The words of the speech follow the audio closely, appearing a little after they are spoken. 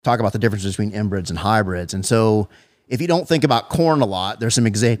talk about the differences between inbreds and hybrids. And so if you don't think about corn a lot, there's some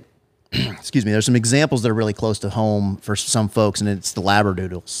there's some examples that are really close to home for some folks, and it's the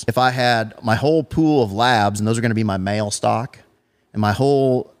Labradoodles. If I had my whole pool of labs, and those are going to be my male stock, and my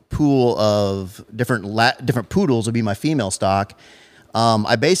whole pool of different poodles would be my female stock,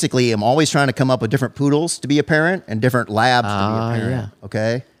 I basically am always trying to come up with different poodles to be a parent and different labs to be a parent. Yeah.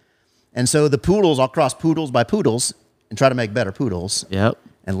 Okay. And so the poodles, I'll cross poodles by poodles and try to make better poodles. Yep.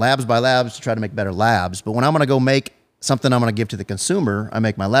 And labs by labs to try to make better labs. But when I'm going to go make something I'm going to give to the consumer, I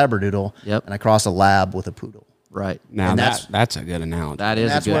make my Labradoodle, and I cross a lab with a poodle. Right. Now that's a good analogy. That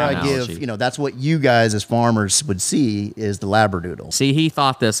is a good analogy. That's where I give, that's what you guys as farmers would see is the Labradoodle. See, he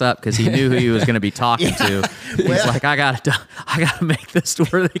thought this up because he knew who he was going to be talking to. He's like, I gotta make this to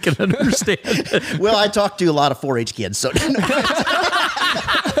where they can understand it. Well, I talked to a lot of 4-H kids, so.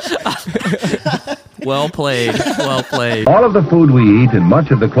 Well played. Well played. All of the food we eat and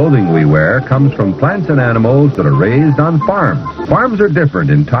much of the clothing we wear comes from plants and animals that are raised on farms. Farms are different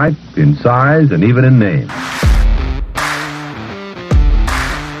in type, in size, and even in name.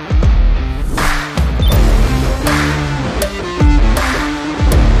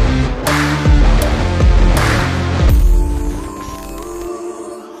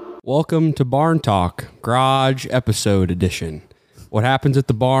 Welcome to Barn Talk, Garage Episode Edition. What happens at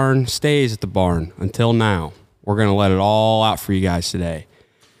the barn stays at the barn until now. We're going to let it all out for you guys today.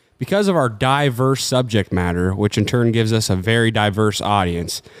 Because of our diverse subject matter, which in turn gives us a very diverse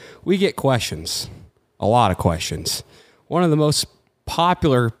audience, we get questions. A lot of questions. One of the most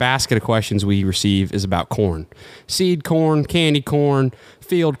popular basket of questions we receive is about corn. Seed corn, candy corn,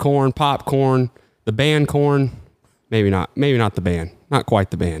 field corn, popcorn, the band corn. Maybe not the band. Not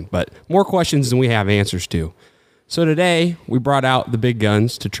quite the band, but more questions than we have answers to. So today, we brought out the big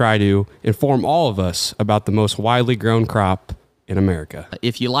guns to try to inform all of us about the most widely grown crop in America.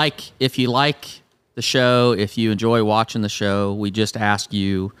 If you like the show, if you enjoy watching the show, we just ask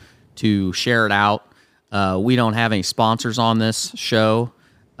you to share it out. We don't have any sponsors on this show,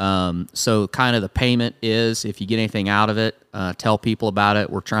 so kind of the payment is if you get anything out of it, tell people about it.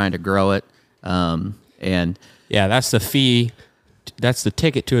 We're trying to grow it, and yeah, that's the fee. That's the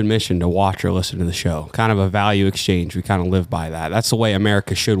ticket to admission to watch or listen to the show. Kind of a value exchange. We kind of live by that. That's the way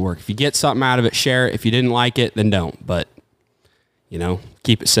America should work. If you get something out of it, share it. If you didn't like it, then don't. But,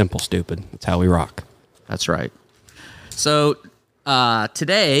 keep it simple, stupid. That's how we rock. That's right. So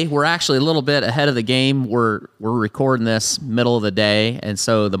today, we're actually a little bit ahead of the game. We're recording this middle of the day, and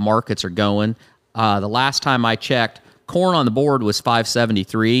so the markets are going. The last time I checked, corn on the board was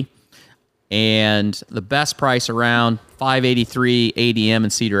 $5.73. And the best price around, $5.83 ADM in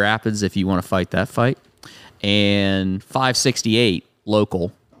Cedar Rapids if you want to fight that fight. And $5.68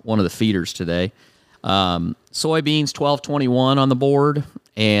 local, one of the feeders today. Soybeans, $12.21 on the board,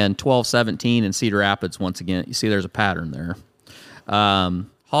 and $12.17 in Cedar Rapids once again. You see there's a pattern there.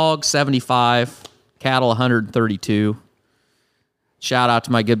 Hogs, $75. Cattle, $132. Shout out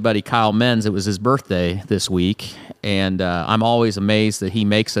to my good buddy Kyle Menz. It was his birthday this week, and I'm always amazed that he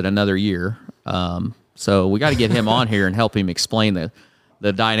makes it another year. So we got to get him on here and help him explain the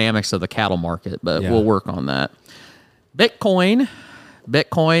dynamics of the cattle market, but we'll work on that. Bitcoin,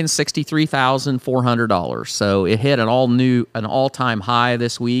 $63,400. So it hit an all-time high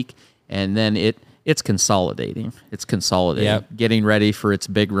this week, and then it's consolidating. Getting ready for its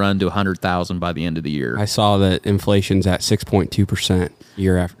big run to 100,000 by the end of the year. I saw that inflation's at 6.2%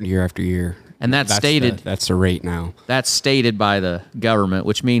 year after year. And that's stated. That's the rate now. That's stated by the government,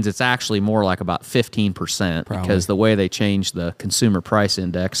 which means it's actually more like about 15% because the way they changed the consumer price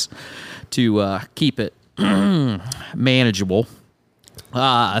index to keep it manageable.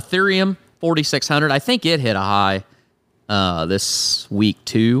 Ethereum, 4,600. I think it hit a high this week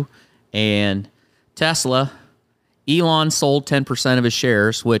too. And Tesla, Elon sold 10% of his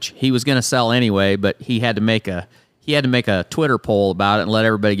shares, which he was going to sell anyway, but he had to make a Twitter poll about it and let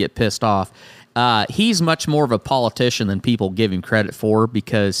everybody get pissed off. He's much more of a politician than people give him credit for,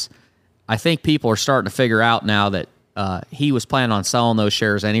 because I think people are starting to figure out now that he was planning on selling those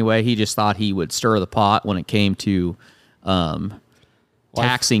shares anyway. He just thought he would stir the pot when it came to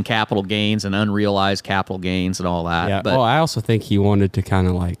taxing capital gains and unrealized capital gains and all that. Yeah. But I also think he wanted to kind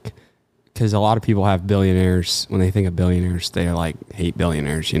of because a lot of people have billionaires. When they think of billionaires, they hate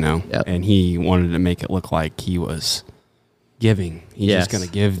billionaires, Yep. And he wanted to make it look like he was giving. He's just going to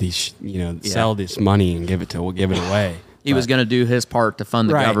give these, sell this money and give it away. He was going to do his part to fund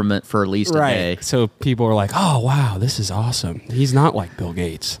the government for at least a day. So people were like, "Oh wow, this is awesome." He's not like Bill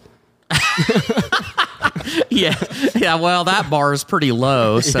Gates. Yeah. Well, that bar is pretty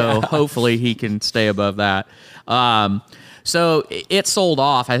low, so hopefully he can stay above that. So it sold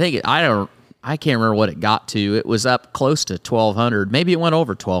off. I think I can't remember what it got to. It was up close to $1,200. Maybe it went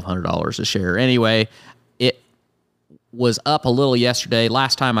over $1,200 a share. Anyway, it was up a little yesterday.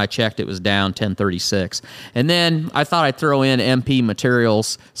 Last time I checked, it was down 1036. And then I thought I'd throw in MP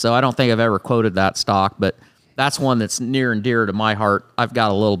Materials. So I don't think I've ever quoted that stock, but that's one that's near and dear to my heart. I've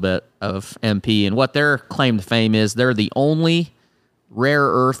got a little bit of MP, and what their claim to fame is, they're the only rare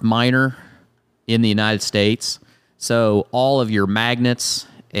earth miner in the United States. So all of your magnets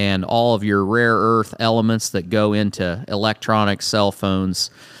and all of your rare earth elements that go into electronic cell phones,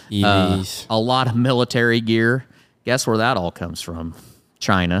 EVs. a lot of military gear. Guess where that all comes from?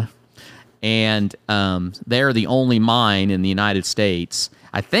 China. And they're the only mine in the United States.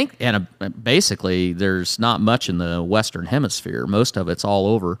 I think, and basically, there's not much in the Western Hemisphere. Most of it's all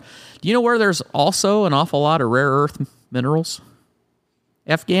over. Do you know where there's also an awful lot of rare earth minerals?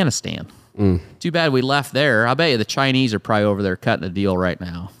 Afghanistan. Too bad we left there. I bet you the Chinese are probably over there cutting a deal right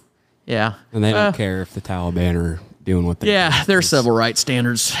now. Yeah. And they don't care if the Taliban are doing what they do. Yeah, their civil rights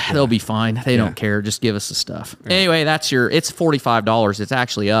standards, they'll be fine. They don't care. Just give us the stuff. Yeah. Anyway, it's $45. It's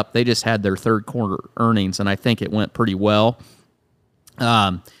actually up. They just had their third quarter earnings, and I think it went pretty well.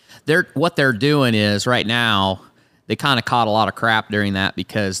 What they're doing is right now, they kind of caught a lot of crap during that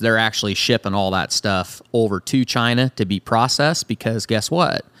because they're actually shipping all that stuff over to China to be processed, because guess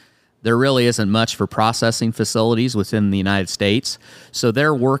what? There really isn't much for processing facilities within the United States. So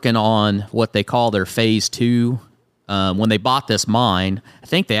they're working on what they call their phase 2. When they bought this mine, I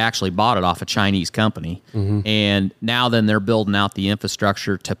think they actually bought it off a Chinese company. And now then they're building out the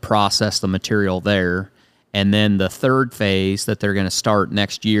infrastructure to process the material there. And then the third phase that they're going to start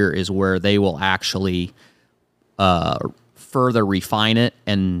next year is where they will actually further refine it,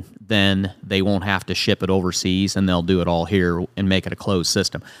 and then they won't have to ship it overseas, and they'll do it all here and make it a closed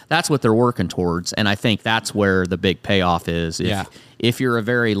system. That's what they're working towards, and I think that's where the big payoff is. If you're a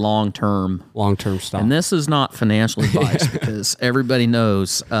very long-term stock. And this is not financial advice because everybody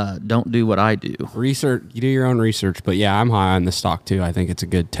knows, don't do what I do. Research, you do your own research, but yeah, I'm high on the stock too. I think it's a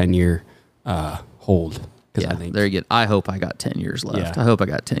good 10-year hold. Yeah, there you go. I hope I got 10 years left. Yeah. I hope I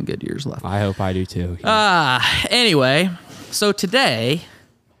got 10 good years left. I hope I do too. Anyway, so today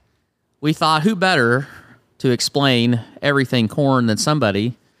we thought who better to explain everything corn than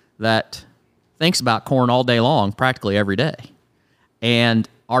somebody that thinks about corn all day long, practically every day. And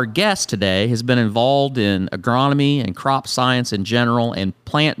our guest today has been involved in agronomy and crop science in general and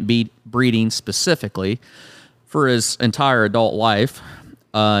plant breeding specifically for his entire adult life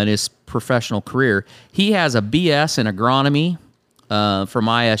and his professional career. He has a BS in agronomy from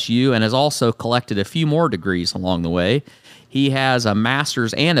ISU and has also collected a few more degrees along the way. He has a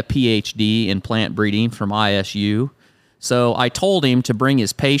master's and a PhD in plant breeding from ISU. So I told him to bring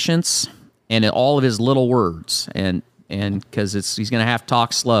his patience and all of his little words, and because he's going to have to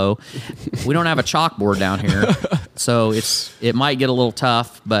talk slow. We don't have a chalkboard down here, so it might get a little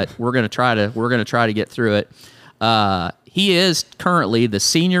tough, but we're going to try to get through it. He is currently the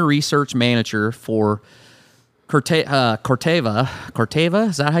senior research manager for Corteva. Corteva,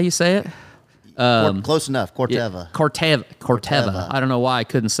 is that how you say it? Close enough. Corteva. Corteva. I don't know why I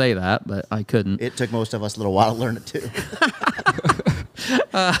couldn't say that, but I couldn't. It took most of us a little while to learn it too.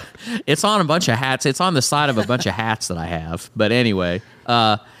 It's on a bunch of hats. It's on the side of a bunch of hats that I have. But anyway,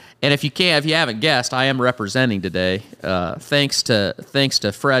 and if you haven't guessed, I am representing today. Thanks to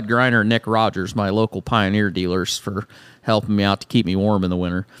Fred Greiner and Nick Rogers, my local Pioneer dealers, for helping me out to keep me warm in the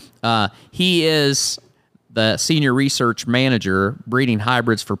winter. He is the senior research manager breeding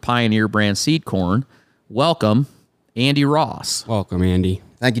hybrids for Pioneer brand seed corn. Welcome, Andy Ross. Welcome, Andy.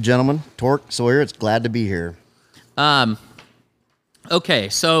 Thank you, gentlemen. Torque Sawyer, it's glad to be here. Okay,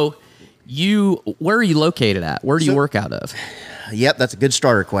 so where are you located at? Where do you work out of? Yep, that's a good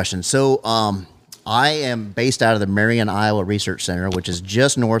starter question. So I am based out of the Marion, Iowa Research Center, which is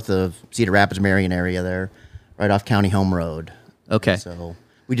just north of Cedar Rapids, Marion area there, right off County Home Road. Okay. So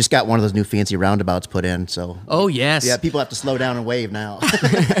we just got one of those new fancy roundabouts put in. So oh yes, yeah, people have to slow down and wave now.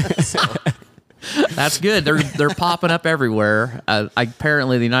 That's good. They're popping up everywhere.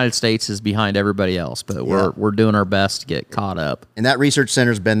 Apparently, the United States is behind everybody else, but we're doing our best to get caught up. And that research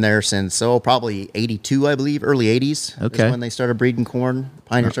center's been there since probably 82, I believe, early 80s. Okay, is when they started breeding corn.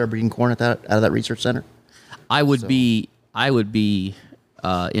 Pioneer started breeding corn out of that research center. I would be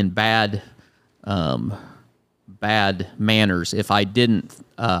in bad manners if I didn't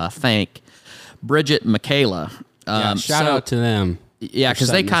thank Bridget and Michaela. Shout out to them. Yeah, because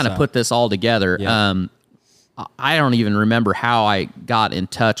they kind of put this all together. Yeah. I don't even remember how I got in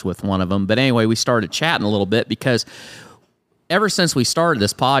touch with one of them. But anyway, we started chatting a little bit because ever since we started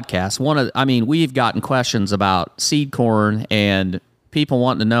this podcast, we've gotten questions about seed corn and people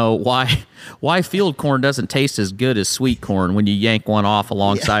wanting to know why field corn doesn't taste as good as sweet corn when you yank one off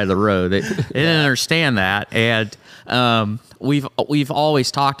alongside of the road. They didn't understand that. And we've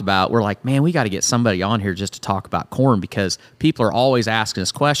always talked about, we're like, man, we got to get somebody on here just to talk about corn because people are always asking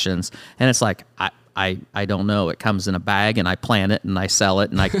us questions. And it's like, I don't know. It comes in a bag and I plant it and I sell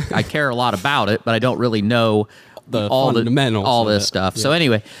it and I care a lot about it, but I don't really know all this stuff. Yeah. So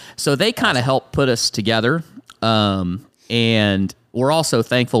anyway, so they kind of helped put us together. And we're also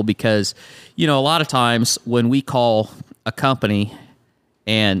thankful because, a lot of times when we call a company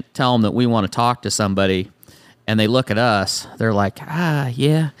and tell them that we want to talk to somebody and they look at us, they're like,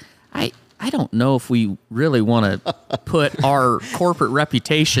 yeah, I don't know if we really want to put our corporate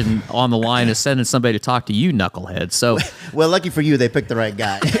reputation on the line of sending somebody to talk to you, knucklehead. So, well, lucky for you, they picked the right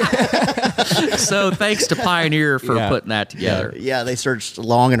guy. So thanks to Pioneer for putting that together. Yeah, they searched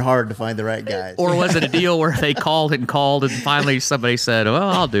long and hard to find the right guy. Or was it a deal where they called and finally somebody said, well,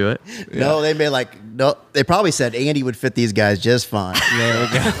 I'll do it? No, they made they probably said Andy would fit these guys just fine. There we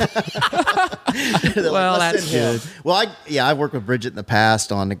go. Well, that's good. Well, I worked with Bridget in the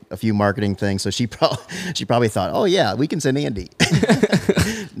past on a few marketing things, so she probably thought, oh yeah, we can send Andy.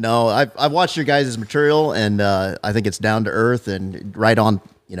 No, I've watched your guys' material, and I think it's down to earth and right on,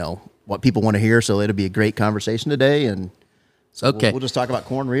 what people want to hear. So it'll be a great conversation today, and so okay, we'll just talk about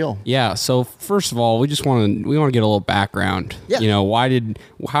corn real. Yeah. So first of all, we want to get a little background. Yeah.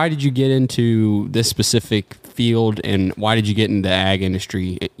 How did you get into this specific field, and why did you get into the ag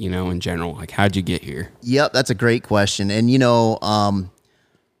industry? In general, like how'd you get here? Yep, that's a great question, and a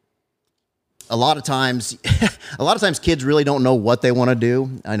lot of times kids really don't know what they want to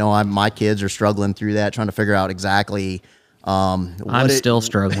do. I know my kids are struggling through that, trying to figure out exactly. I'm still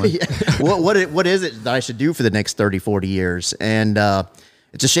struggling. What is it that I should do for the next 30, 40 years? And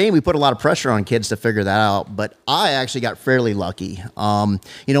it's a shame we put a lot of pressure on kids to figure that out, but I actually got fairly lucky.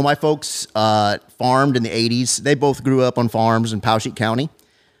 My folks farmed in the 80s. They both grew up on farms in Powesheik County,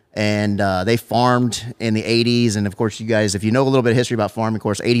 and they farmed in the 80s. And, of course, you guys, if you know a little bit of history about farming, of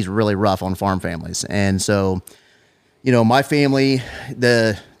course, 80s were really rough on farm families. And so, my family,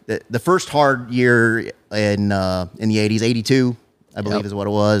 the first hard year in the 80s, 82, I believe is what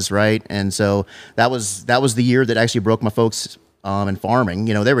it was, right? And so that was the year that actually broke my folks in farming.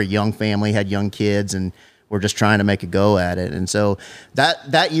 They were a young family, had young kids, and were just trying to make a go at it. And so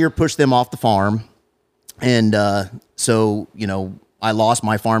that year pushed them off the farm. And so I lost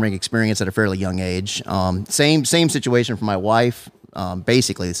my farming experience at a fairly young age. Same situation for my wife,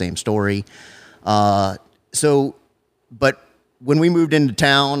 basically the same story. But when we moved into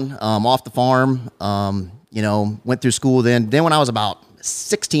town, off the farm, went through school then when I was about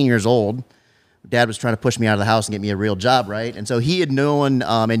 16 years old, Dad was trying to push me out of the house and get me a real job, right? And so he had known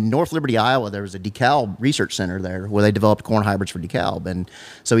in North Liberty, Iowa, there was a DeKalb research center there where they developed corn hybrids for DeKalb. And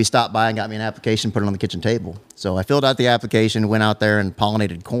so he stopped by and got me an application, put it on the kitchen table. So I filled out the application, went out there and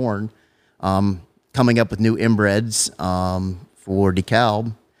pollinated corn, coming up with new inbreds for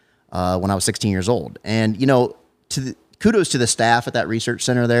DeKalb when I was 16 years old. And, kudos to the staff at that research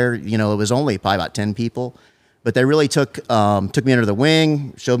center there. It was only probably about 10 people, but they really took me under the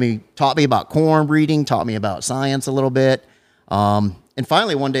wing, taught me about corn breeding, taught me about science a little bit. And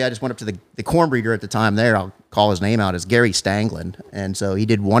finally, one day I just went up to the corn breeder at the time there. I'll call his name out as Gary Stanglin. And so he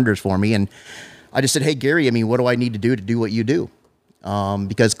did wonders for me. And I just said, hey, Gary, what do I need to do what you do?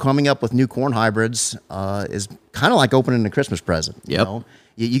 Because coming up with new corn hybrids is kind of like opening a Christmas present. Yep.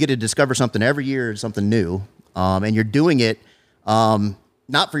 You get to discover something every year, something new. And you're doing it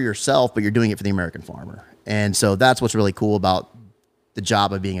not for yourself, but you're doing it for the American farmer. And so that's what's really cool about the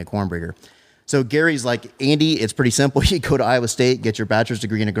job of being a corn breeder. So Gary's like, Andy, it's pretty simple. You go to Iowa State, get your bachelor's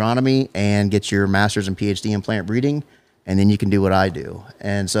degree in agronomy, and get your master's and PhD in plant breeding, and then you can do what I do.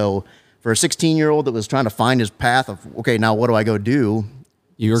 And so for a 16-year-old that was trying to find his path of, okay, now what do I go do?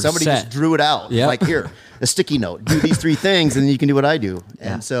 Somebody just drew it out. Yep. Like, here, a sticky note. Do these 3 things, and then you can do what I do.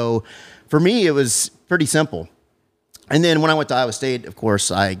 Yeah. And so for me, it was pretty simple. And then when I went to Iowa State, of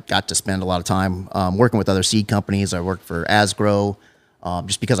course, I got to spend a lot of time working with other seed companies. I worked for Asgrow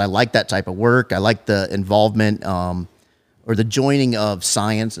just because I like that type of work. I like the involvement or the joining of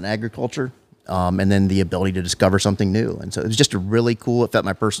science and agriculture, and then the ability to discover something new. And so it was just a really cool. It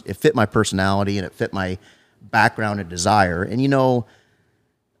fit my personality, and it fit my background and desire. And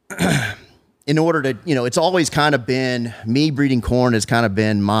in order to, it's always kind of been me breeding corn has kind of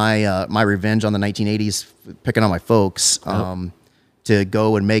been my revenge on the 1980s, picking on my folks, to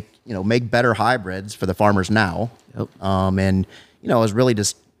go and make better hybrids for the farmers now. Yep. And, I was really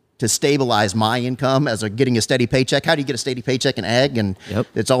just to stabilize my income as getting a steady paycheck. How do you get a steady paycheck in ag? And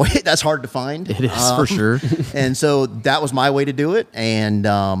it's always that's hard to find. It is for sure. And so that was my way to do it. And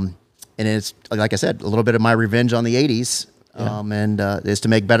it's like I said, a little bit of my revenge on the '80s. Is to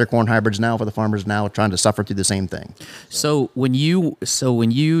make better corn hybrids now for the farmers now trying to suffer through the same thing. So when you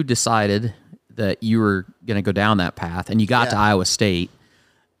decided that you were going to go down that path and you got to Iowa State,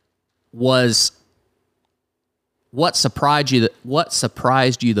 what surprised you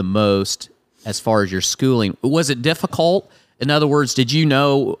the most as far as your schooling? Was it difficult? In other words, did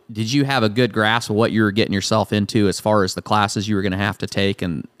you have a good grasp of what you were getting yourself into as far as the classes you were going to have to take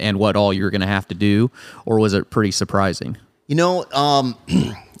and what all you were going to have to do, or was it pretty surprising?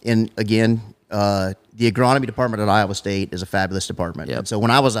 And again, the agronomy department at Iowa State is a fabulous department. Yep. And so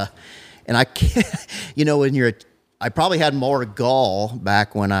when I was I probably had more gall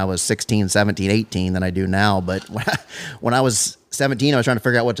back when I was 16, 17, 18 than I do now. But when I was 17, I was trying to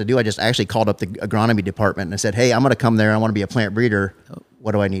figure out what to do. I just actually called up the agronomy department and I said, hey, I'm going to come there. I want to be a plant breeder.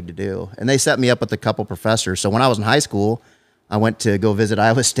 What do I need to do? And they set me up with a couple professors. So when I was in high school, I went to go visit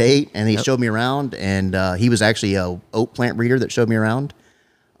Iowa State, and he showed me around, and he was actually a oat plant breeder that showed me around,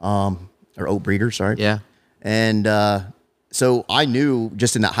 or oat breeder, sorry. Yeah. And so I knew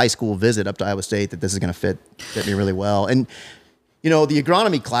just in that high school visit up to Iowa State that this is going to fit me really well. And, the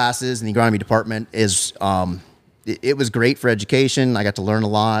agronomy classes and the agronomy department is, it was great for education. I got to learn a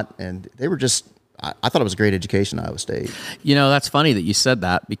lot, and they were just, I thought it was a great education at Iowa State. That's funny that you said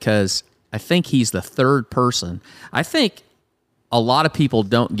that, because I think he's the third person. I think a lot of people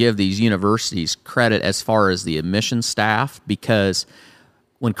don't give these universities credit as far as the admissions staff, because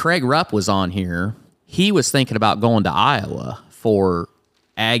when Craig Rupp was on here, he was thinking about going to Iowa for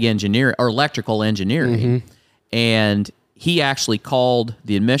ag engineering or electrical engineering. And he actually called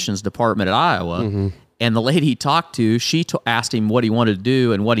the admissions department at Iowa, and the lady he talked to, she asked him what he wanted to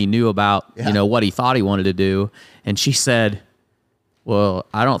do and what he knew about, what he thought he wanted to do. And she said, well,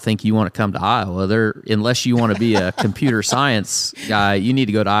 I don't think you want to come to Iowa. Unless you want to be a computer science guy, you need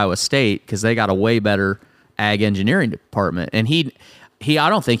to go to Iowa State, because they got a way better ag engineering department. And I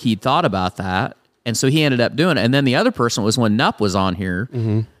don't think he'd thought about that. And so he ended up doing it. And then the other person was when Nupp was on here.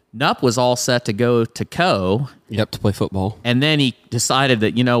 Nupp was all set to go to Co. To play football. And then he decided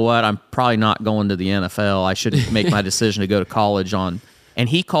that, I'm probably not going to the NFL. I should make my decision to go to college and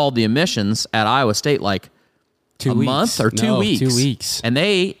he called the admissions at Iowa State like 2 weeks. month or 2 weeks. 2 weeks. And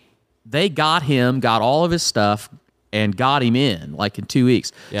they got all of his stuff and got him in like in 2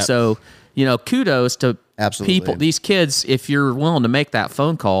 weeks. Yep. So, kudos to Absolutely. people, these kids, if you're willing to make that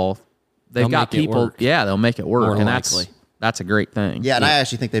phone call, they'll make it work. More and likely. that's a great thing. Yeah, and I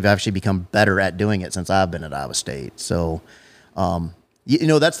actually think they've actually become better at doing it since I've been at Iowa State. So,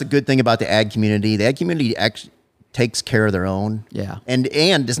 that's the good thing about the ag community. The ag community actually takes care of their own. Yeah. And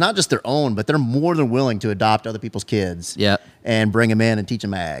it's not just their own, but they're more than willing to adopt other people's kids. Yeah. And bring them in and teach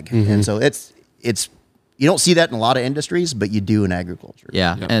them ag. And so it's you don't see that in a lot of industries, but you do in agriculture.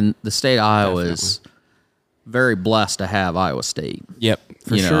 Yeah. Yep. And the state of Iowa is very blessed to have Iowa State. Yep,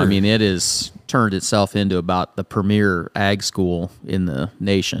 for sure. It has turned itself into about the premier ag school in the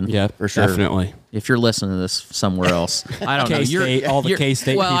nation. Yeah, for sure. Definitely. If you're listening to this somewhere else, I don't know. K-State, all the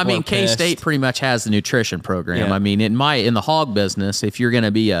K-State Well, people are K-State pissed. pretty much has the nutrition program. Yeah. In the hog business, if you're going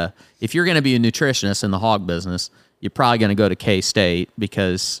to be a nutritionist in the hog business, you're probably going to go to K-State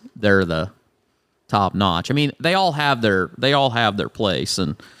because they're the top notch. They all have their place,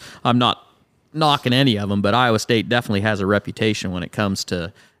 and I'm not knocking any of them, but Iowa State definitely has a reputation when it comes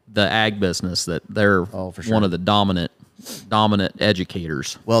to the ag business that they're for sure. one of the dominant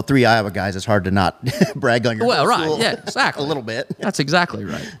educators. Well, 3 Iowa guys, it's hard to not brag on your Well, right. school. Yeah, exactly. A little bit. That's exactly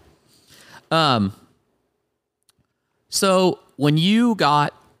right. So when you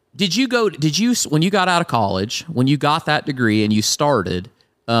got out of college, when you got that degree and you started,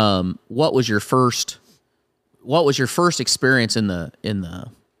 what was your first experience in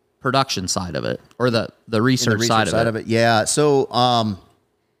the production side of it, or the research side of it? Yeah. So,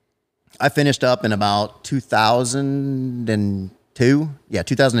 I finished up in about 2002. Yeah,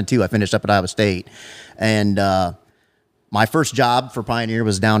 2002. I finished up at Iowa State, and my first job for Pioneer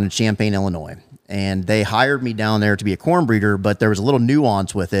was down in Champaign, Illinois. And they hired me down there to be a corn breeder, but there was a little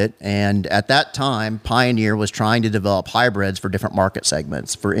nuance with it. And at that time, Pioneer was trying to develop hybrids for different market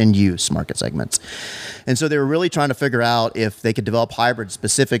segments, for in-use market segments. And so they were really trying to figure out if they could develop hybrids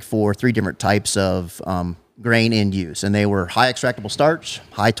specific for 3 different types of grain in use. And they were high extractable starch,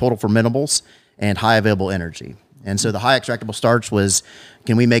 high total fermentables, and high available energy. And so the high extractable starch was,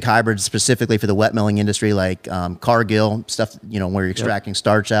 can we make hybrids specifically for the wet milling industry, like Cargill, stuff, where you're extracting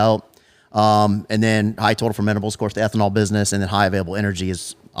starch out. And then high total fermentables, of course, the ethanol business, and then high available energy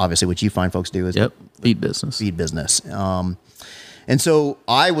is obviously what you find folks do is feed business. Feed business. And so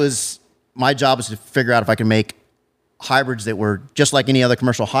my job was to figure out if I can make hybrids that were just like any other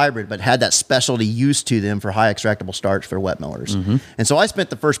commercial hybrid, but had that specialty use to them for high extractable starch for wet millers. And so I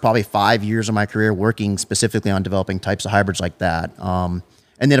spent the first probably 5 years of my career working specifically on developing types of hybrids like that. And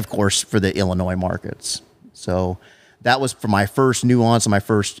then of course for the Illinois markets. So that was for my first nuance and my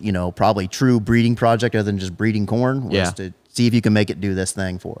first, probably true breeding project other than just breeding corn was to see if you can make it do this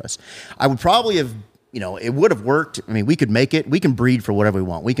thing for us. I would probably have, it would have worked. I mean, we could make it. We can breed for whatever we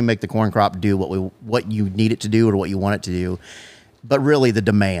want. We can make the corn crop do what you need it to do or what you want it to do. But really, the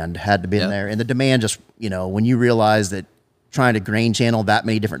demand had to be in there, and the demand just when you realize that trying to grain channel that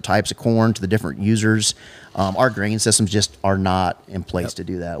many different types of corn to the different users, our grain systems just are not in place to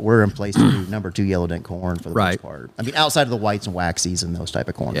do that. We're in place to do number 2 yellow dent corn for the most part. I mean, outside of the whites and waxies and those type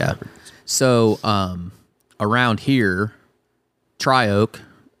of corn. Yeah. So around here, Tri-Oak.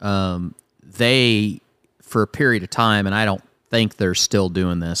 They, for a period of time, and I don't think they're still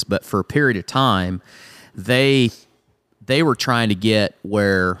doing this, but for a period of time, they were trying to get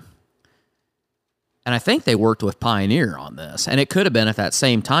where, and I think they worked with Pioneer on this, and it could have been at that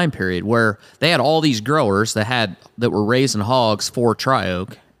same time period where they had all these growers that were raising hogs for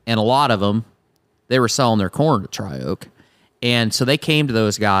Tri-Oak, and a lot of them, they were selling their corn to Tri-Oak. And so they came to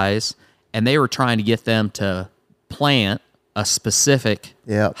those guys, and they were trying to get them to plant a specific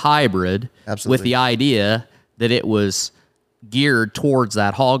hybrid with the idea that it was geared towards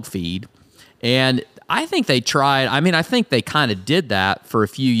that hog feed. And I think they tried. I mean, I think they kind of did that for a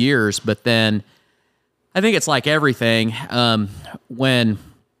few years, but then I think it's like everything. When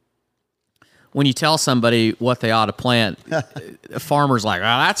you tell somebody what they ought to plant, a farmer's like,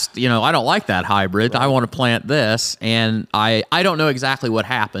 well, that's, I don't like that hybrid. I want to plant this. And I don't know exactly what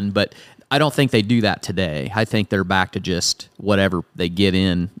happened, but I don't think they do that today. I think they're back to just whatever they get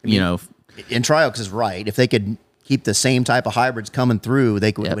in, And Tri-Oak is right. If they could keep the same type of hybrids coming through,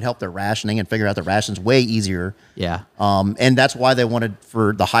 they would help their rationing and figure out the rations way easier. Yeah. And that's why they wanted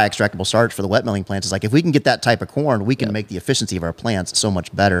for the high extractable starch for the wet milling plants. It's like, if we can get that type of corn, we can make the efficiency of our plants so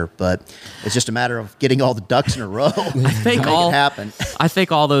much better. But it's just a matter of getting all the ducks in a row. I think I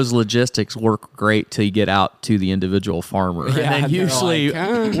think all those logistics work great till you get out to the individual farmer. Yeah, and then usually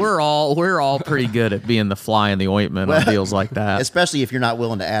we're all pretty good at being the fly in the ointment on deals like that. Especially if you're not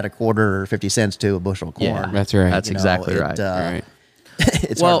willing to add a quarter or 50 cents to a bushel of corn. Yeah, that's right. That's exactly right.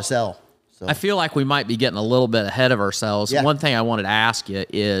 It's hard to sell. So. I feel like we might be getting a little bit ahead of ourselves. Yeah. One thing I wanted to ask you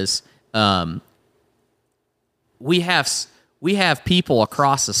is, we have people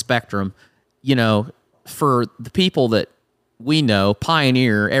across the spectrum. For the people that we know,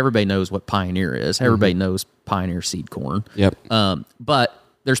 Pioneer. Everybody knows what Pioneer is. Everybody knows Pioneer seed corn. Yep. But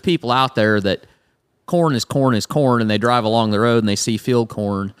there's people out there that corn is corn is corn, and they drive along the road and they see field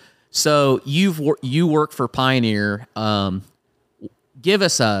corn. So you work for Pioneer. Give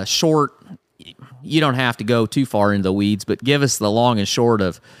us a short. You don't have to go too far into the weeds, but give us the long and short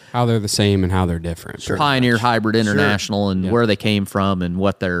of how they're the same and how they're different. Pioneer Hybrid International and where they came from and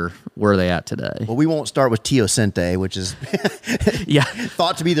where they at today. Well, we won't start with Teosinte, which is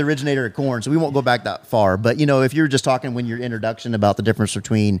thought to be the originator of corn, so we won't go back that far. But if you're just talking when your introduction about the difference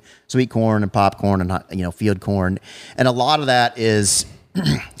between sweet corn and popcorn and field corn, and a lot of that is.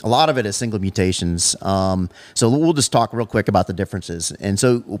 A lot of it is single mutations. So we'll just talk real quick about the differences. And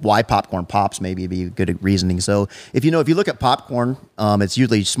so why popcorn pops maybe be good reasoning. So if you look at popcorn, it's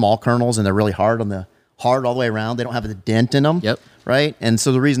usually small kernels and they're really hard all the way around. They don't have a dent in them. Yep. Right. And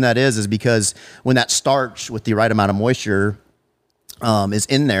so the reason that is because when that starch with the right amount of moisture is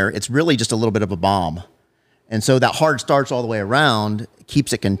in there, it's really just a little bit of a bomb. And so that hard starch all the way around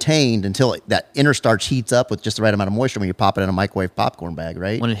keeps it contained until that inner starch heats up with just the right amount of moisture when you pop it in a microwave popcorn bag,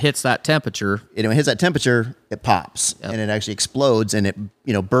 right? When it hits that temperature. And when it hits that temperature, it pops and it actually explodes and it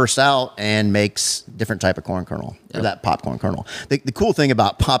bursts out and makes different type of corn kernel or that popcorn kernel. The cool thing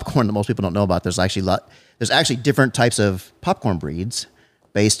about popcorn that most people don't know about, there's actually different types of popcorn breeds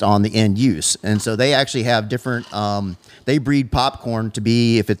based on the end use. And so they actually have different, they breed popcorn to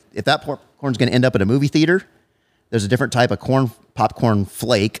be, if that popcorn's going to end up at a movie theater, there's a different type of popcorn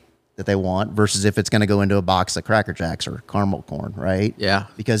flake that they want versus if it's going to go into a box of Cracker Jacks or caramel corn, right? Yeah.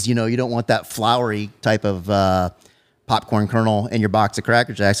 Because, you don't want that floury type of popcorn kernel in your box of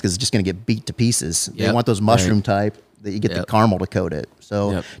Cracker Jacks because it's just going to get beat to pieces. Yep. They want those mushroom type that you get the caramel to coat it.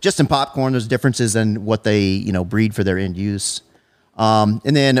 So just in popcorn, there's differences in what they, breed for their end use. And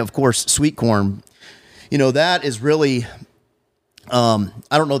then, of course, sweet corn, that is really, I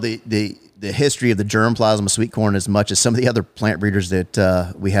don't know the history of the germplasm of sweet corn as much as some of the other plant breeders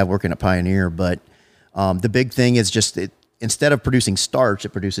that we have working at Pioneer. But the big thing is just instead of producing starch, it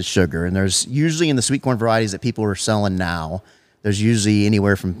produces sugar. And there's usually in the sweet corn varieties that people are selling now, there's usually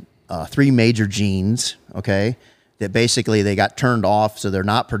anywhere from 3 major genes, okay, that basically they got turned off, so they're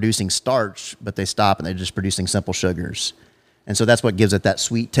not producing starch, but they stop and they're just producing simple sugars. And so that's what gives it that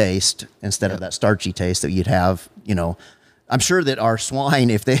sweet taste instead of that starchy taste that you'd have, you know. I'm sure that our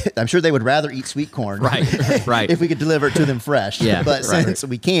swine, I'm sure they would rather eat sweet corn, right, if we could deliver it to them fresh. Yeah, but since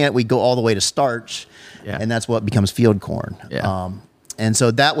we can't, we go all the way to starch, and that's what becomes field corn. Yeah. And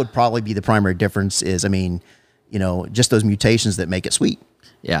so that would probably be the primary difference. Is, I mean, you know, just those mutations that make it sweet.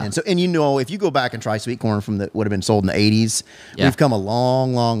 Yeah. And so, and you know, if you go back and try sweet corn from that would have been sold in the 80s, Yeah. we've come a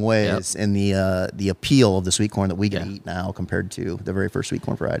long, long ways in the appeal of the sweet corn that we get to eat now compared to the very first sweet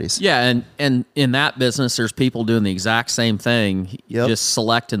corn varieties. Yeah, and in that business, there's people doing the exact same thing, Yep. just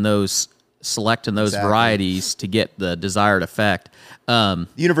selecting those Exactly. varieties to get the desired effect. The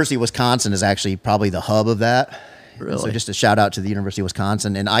University of Wisconsin is actually probably the hub of that. Really? So just a shout out to the University of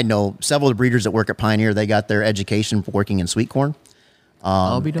Wisconsin. And I know several of the breeders that work at Pioneer, they got their education working in sweet corn.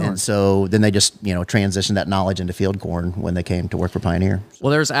 I'll be darned. And so then they just, you know, transitioned that knowledge into field corn when they came to work for Pioneer. Well,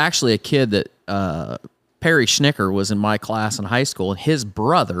 there's actually a kid that Perry Schnicker was in my class in high school, and his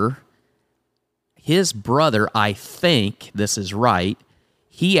brother, I think this is right.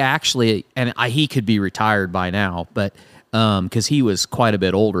 He actually, and he could be retired by now, but because he was quite a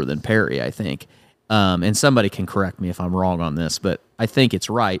bit older than Perry, I think. And somebody can correct me if I'm wrong on this, but I think it's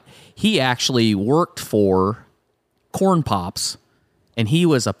right. He actually worked for Corn Pops, and he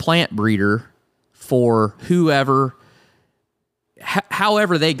was a plant breeder for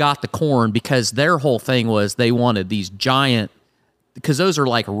however they got the corn, because their whole thing was they wanted these giant, because those are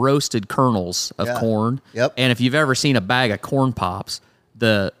like roasted kernels of corn. Yep. And if you've ever seen a bag of Corn Pops,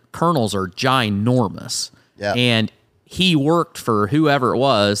 the kernels are ginormous. Yeah. And he worked for whoever it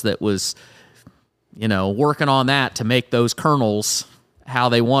was that was, you know, working on that to make those kernels how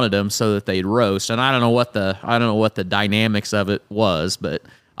they wanted them so that they'd roast. And I don't know what the dynamics of it was, but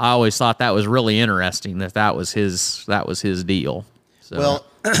I always thought that was really interesting that was his deal. So, Well,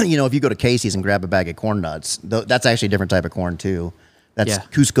 you know, if you go to Casey's and grab a bag of corn nuts, that's actually a different type of corn too. That's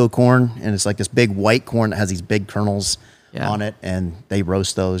Cusco corn, and it's like this big white corn that has these big kernels on it, and they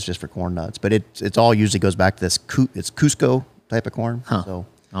roast those just for corn nuts. But it's all usually goes back to this it's Cusco type of corn. Huh. So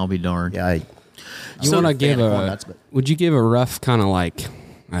I'll be darned. yeah, You want to give corn nuts, but would you give a rough kind of like,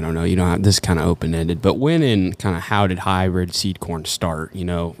 I don't know, you don't have this kind of open-ended, but when and kind of how did hybrid seed corn start? You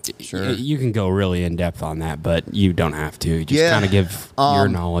know, Sure. You can go really in depth on that, but you don't have to. Just Yeah. kind of give your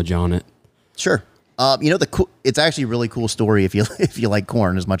knowledge on it. Sure. You know, it's actually a really cool story if you like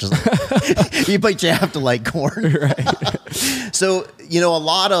corn as much as but you have to like corn. Right. So, you know, a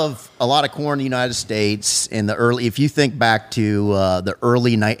lot of corn in the United States in the early, if you think back to the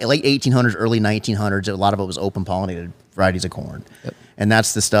late 1800s, early 1900s, a lot of it was open pollinated varieties of corn. Yep. And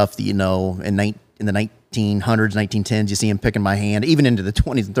that's the stuff that, you know, in the 1900s, 1910s, you see them picking by hand, even into the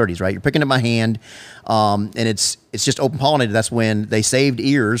 20s and 30s, right? You're picking it by hand, and it's just open pollinated. That's when they saved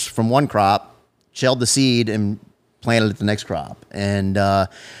ears from one crop, shelled the seed, and planted it the next crop. And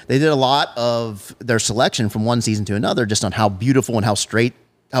they did a lot of their selection from one season to another just on how beautiful and how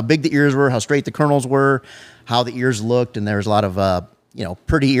big the ears were, how straight the kernels were, how the ears looked. And there was a lot of, you know,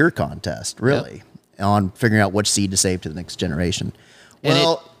 pretty ear contest, really, on figuring out which seed to save to the next generation. And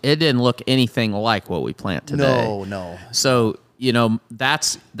Well, it didn't look anything like what we plant today. No. So, you know,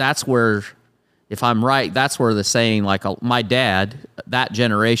 that's where, if I'm right, that's where the saying, like my dad, that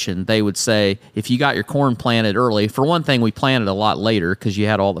generation, they would say, if you got your corn planted early, for one thing, we planted a lot later because you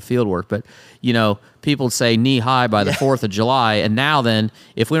had all the field work, but, you know, people would say knee high by the 4th of July. And now then,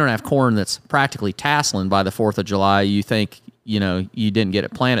 if we don't have corn that's practically tasseling by the 4th of July, you think, you know, you didn't get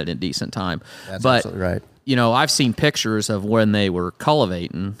it planted in decent time. That's but, absolutely right. You know, I've seen pictures of when they were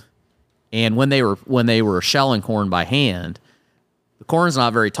cultivating and when they were shelling corn by hand. The corn's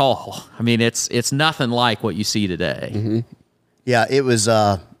not very tall. I mean, it's nothing like what you see today. Mm-hmm. Yeah, it was.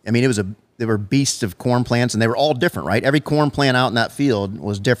 They were beasts of corn plants, and they were all different, right? Every corn plant out in that field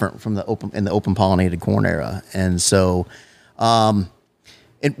was different from the open pollinated corn era, and so, and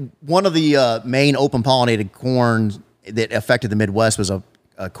one of the main open pollinated corn that affected the Midwest was a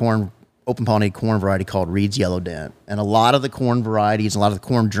open pollinated corn variety called Reed's Yellow Dent, and a lot of the corn varieties, a lot of the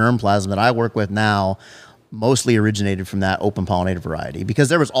corn germplasm that I work with now, mostly originated from that open pollinated variety, because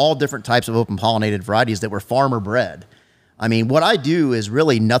there was all different types of open pollinated varieties that were farmer bred. I mean, what I do is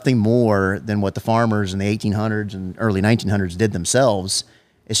really nothing more than what the farmers in the 1800s and early 1900s did themselves.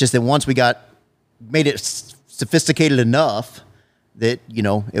 It's just that once we made it sophisticated enough that, you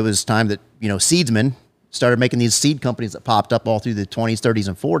know, it was time that, you know, seedsmen started making these seed companies that popped up all through the 20s, 30s,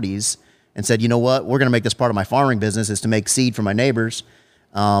 and 40s. and said, you know what, we're going to make this part of my farming business is to make seed for my neighbors.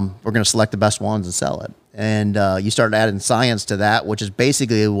 We're going to select the best ones and sell it. And you started adding science to that, which is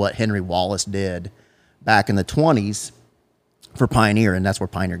basically what Henry Wallace did back in the 20s for Pioneer. And that's where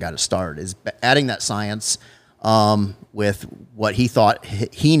Pioneer got its start, is adding that science with what he thought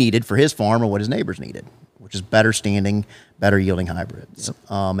he needed for his farm or what his neighbors needed, which is better standing, better yielding hybrids. Yep.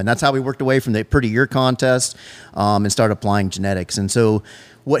 And that's how we worked away from the per year contest and started applying genetics. And so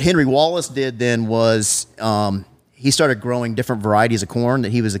what Henry Wallace did then was he started growing different varieties of corn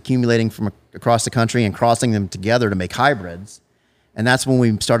that he was accumulating from across the country and crossing them together to make hybrids. And that's when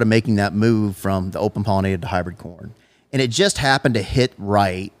we started making that move from the open pollinated to hybrid corn. And it just happened to hit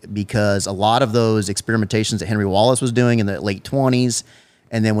right because a lot of those experimentations that Henry Wallace was doing in the late 20s,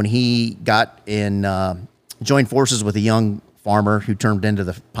 and then when he got in, joined forces with a young farmer who turned into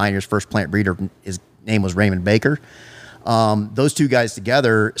the Pioneer's first plant breeder, his name was Raymond Baker. Those two guys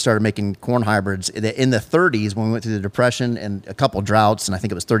together started making corn hybrids in the 30s when we went through the Depression and a couple droughts, and I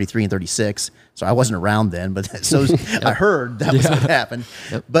think it was 33 and 36. So I wasn't around then, but so I heard that was what happened.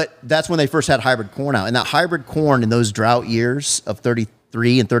 Yep. But that's when they first had hybrid corn out. And that hybrid corn in those drought years of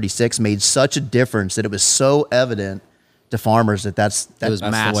 33 and 36 made such a difference that it was so evident to farmers that it was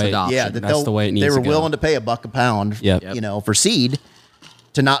mass adoption. Yeah, that's the way it needs to go. They were willing to pay $1 a pound, for seed,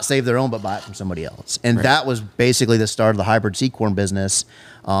 to not save their own, but buy it from somebody else. And that was basically the start of the hybrid seed corn business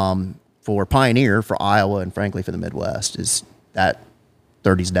for Pioneer, for Iowa, and frankly for the Midwest, is that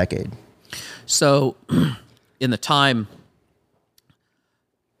 30s decade. So in the time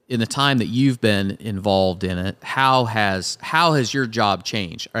that you've been involved in it, how has your job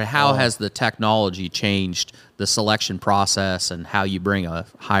changed? Or how has the technology changed the selection process and how you bring a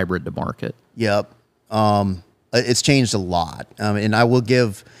hybrid to market? Yep. It's changed a lot. And I will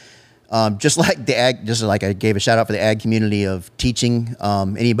give, just like I gave a shout out for the ag community of teaching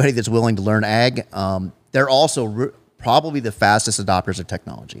anybody that's willing to learn ag, they're also probably the fastest adopters of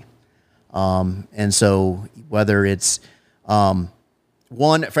technology. And so whether it's,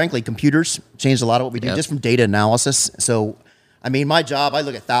 frankly, computers changed a lot of what we do just from data analysis. So, I mean, my job, I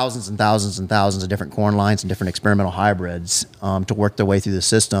look at thousands and thousands and thousands of different corn lines and different experimental hybrids to work their way through the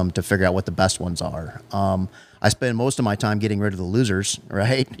system to figure out what the best ones are. I spend most of my time getting rid of the losers,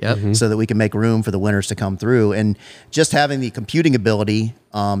 right? Yep. Mm-hmm. So that we can make room for the winners to come through. And just having the computing ability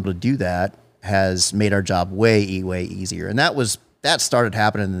to do that has made our job way easier. And that started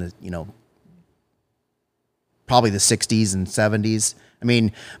happening in the, probably the 60s and 70s. I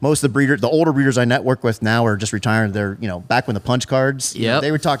mean, most of the older breeders I network with now are just retiring. They're, back when the punch cards,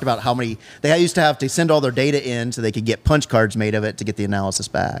 they would talk about how many, they used to have to send all their data in so they could get punch cards made of it to get the analysis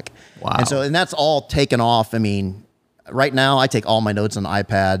back. Wow. And that's all taken off. I mean, right now I take all my notes on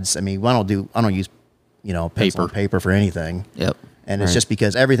iPads. I mean, I don't use, pencil and paper for anything. Yep. And it's just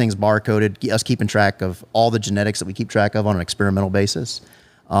because everything's barcoded, us keeping track of all the genetics that we keep track of on an experimental basis.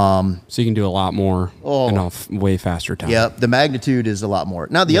 So you can do a lot more in a way faster time. Yeah, the magnitude is a lot more.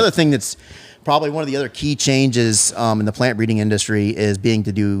 Now, the other thing that's probably one of the other key changes in the plant breeding industry is being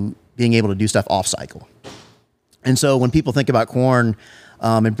able to do stuff off cycle. And so when people think about corn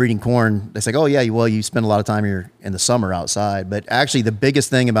and breeding corn, they say, oh yeah, you spend a lot of time here in the summer outside. But actually the biggest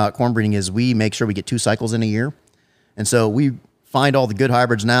thing about corn breeding is we make sure we get 2 cycles in a year. And so we find all the good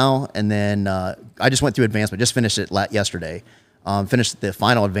hybrids now. And then I just went through advancement, just finished it yesterday. Finished the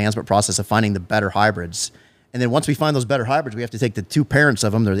final advancement process of finding the better hybrids. And then once we find those better hybrids, we have to take the 2 parents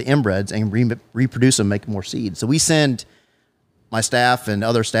of them, they're the inbreds, and reproduce them, make more seed. So we send, my staff and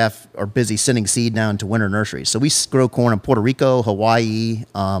other staff are busy sending seed down to winter nurseries. So we grow corn in Puerto Rico, Hawaii,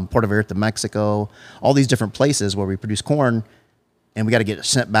 Puerto Vallarta, Mexico, all these different places where we produce corn, and we got to get it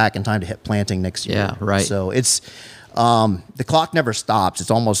sent back in time to hit planting next year. Yeah, right. So it's, the clock never stops.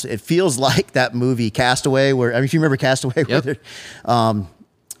 It feels like that movie Castaway, where, if you remember Castaway, where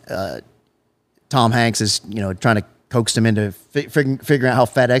Tom Hanks is, trying to coax them into figuring out how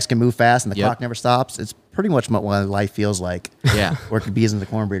FedEx can move fast and the clock never stops. It's pretty much what life feels like. Yeah. Working bees and the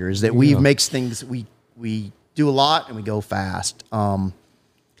corn breeder is that we make things, we do a lot and we go fast.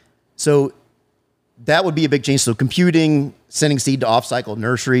 So that would be a big change. So computing, sending seed to off-cycle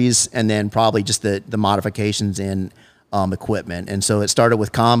nurseries, and then probably just the modifications in equipment. And so it started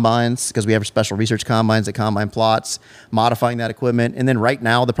with combines, because we have special research combines at combine plots, modifying that equipment. And then right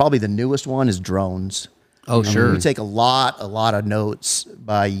now, probably the newest one is drones. Oh, sure. We take a lot of notes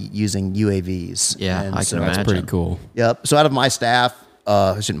by using UAVs. Yeah, and I can imagine. That's pretty cool. Yep. So out of my staff,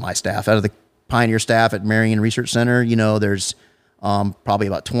 out of the Pioneer staff at Marion Research Center, there's probably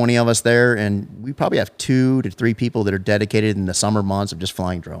about 20 of us there, and we probably have 2 to 3 people that are dedicated in the summer months of just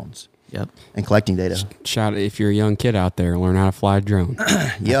flying drones. Yep. and collecting data. Shout if you're a young kid out there, learn how to fly a drone.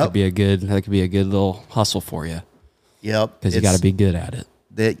 That Yep. could be a good little hustle for you Yep. because you got to be good at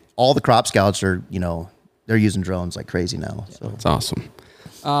it. All the crop scouts are, they're using drones like crazy now. So It's awesome.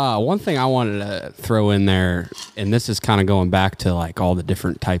 One thing I wanted to throw in there, and this is kind of going back to like all the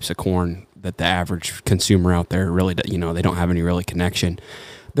different types of corn that the average consumer out there really, they don't have any really connection.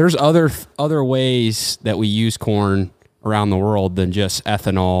 There's other ways that we use corn around the world than just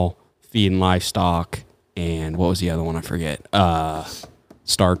ethanol, feeding livestock, and what was the other one? I forget.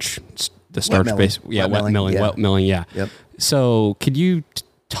 Starch, the starch milling. base. Yeah, wet milling. Yeah. Yep. So could you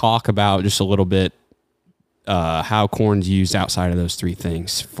talk about just a little bit how corn's used outside of those three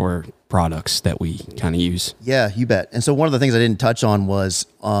things for products that we kind of use? Yeah, you bet. And so one of the things I didn't touch on was,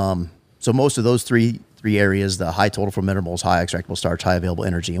 so most of those three areas, the high total for minerals, high extractable starch, high available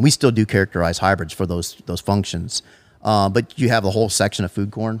energy, and we still do characterize hybrids for those functions. But you have a whole section of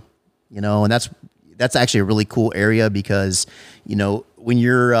food corn, and that's actually a really cool area because, when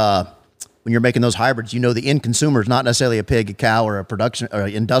you're making those hybrids, the end consumer is not necessarily a pig, a cow, or a production or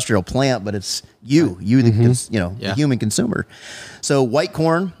industrial plant, but it's the human consumer. So white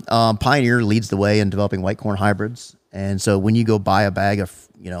corn, Pioneer leads the way in developing white corn hybrids. And so when you go buy a bag of,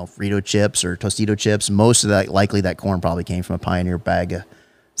 Frito chips or Tostito chips, most of that corn probably came from a Pioneer bag of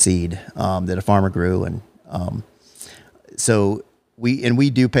seed that a farmer grew. And so we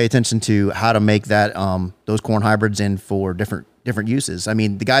do pay attention to how to make that those corn hybrids in for different uses. I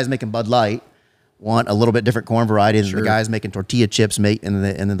mean, the guys making Bud Light want a little bit different corn variety than the guys making tortilla chips and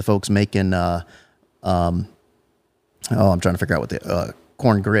then the folks making I'm trying to figure out what the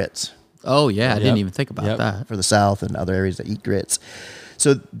corn grits. Oh yeah, I Yep. didn't even think about Yep. that. For the South and other areas that eat grits.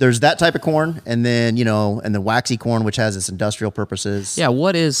 So there's that type of corn, and then and the waxy corn, which has its industrial purposes. Yeah,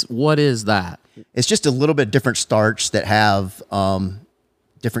 what is that? It's just a little bit different starch that have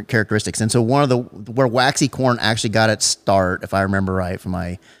different characteristics. And so where waxy corn actually got its start, if I remember right from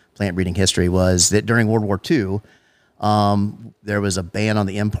my plant breeding history, was that during World War II, there was a ban on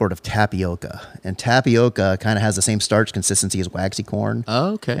the import of tapioca, and tapioca kind of has the same starch consistency as waxy corn.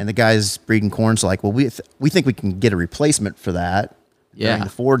 Oh, okay. And the guys breeding corn's like, well, we think we can get a replacement for that. Yeah. During the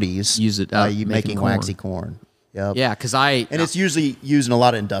 40s, Use it by out you making making corn. waxy corn. Yep. Yeah, because And it's usually used in a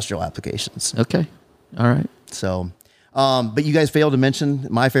lot of industrial applications. okay. All right. So, but you guys failed to mention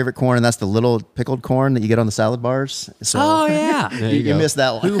my favorite corn, and that's the little pickled corn that you get on the salad bars. So Oh yeah. There you go. missed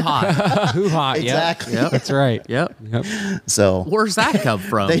that one. Too hot. Who hot? Exactly. Yep. That's right. Yep. Yep. So Where's that come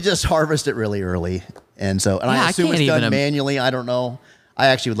from? they just harvest it really early, and Yeah, I I assume can't it's done even manually. I don't know. I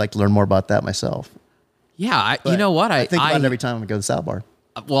actually would like to learn more about that myself. Yeah, you know what? I think about it every time I go to the salad bar.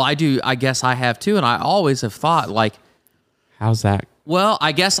 Well, I do. I guess I have too, and I always have thought like, How's that? well,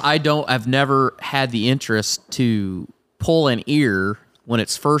 I guess I've never had the interest to pull an ear when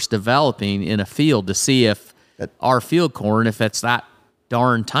it's first developing in a field to see if our field corn, if it's that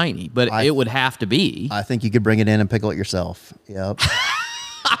darn tiny, but it would have to be. I think you could bring it in and pickle it yourself. Yep.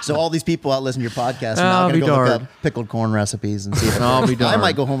 So all these people out listening to your podcast are now I'll going be to go look darned. up pickled corn recipes and see if I'll be I darned.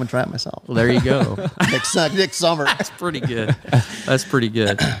 might go home and try it myself. Well, there you go. Next summer. That's pretty good. That's pretty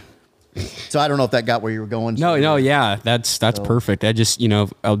good. So I don't know if that got where you were going. No, yeah, that's perfect. I just,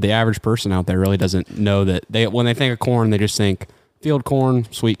 the average person out there really doesn't know that when they think of corn, they just think field corn,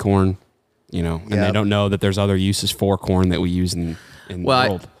 sweet corn, and Yeah. they don't know that there's other uses for corn that we use in the Well,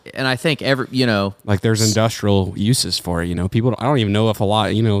 world. and I think Like there's industrial uses for it. People, I don't even know if a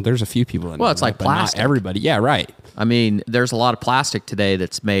lot. There's a few people that. Well, know it's that, like but not plastic. everybody. Yeah, right. I mean, there's a lot of plastic today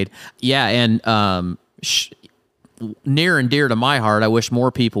that's made. Yeah, and near and dear to my heart, I wish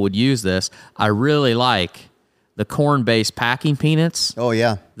more people would use this. I really like the corn-based packing peanuts Oh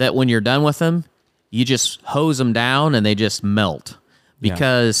yeah. that when you're done with them, you just hose them down and they just melt. Yeah.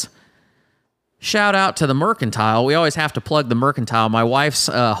 Because shout out to the Mercantile. We always have to plug the Mercantile. My wife's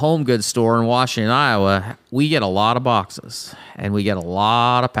home goods store in Washington, Iowa, we get a lot of boxes and we get a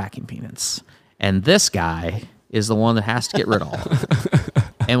lot of packing peanuts. And this guy is the one that has to get rid of all.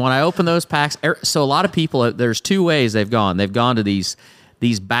 And when I open those packs, so a lot of people, there's two ways they've gone. They've gone to these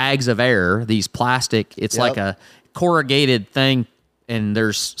bags of air, these plastic, it's like a corrugated thing, and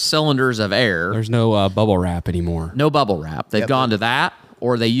there's cylinders of air. There's no bubble wrap anymore. No bubble wrap. They've gone to that,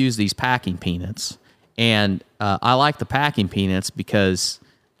 or they use these packing peanuts. And I like the packing peanuts because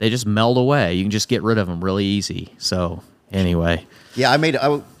they just melt away. You can just get rid of them really easy. So anyway. Yeah, I don't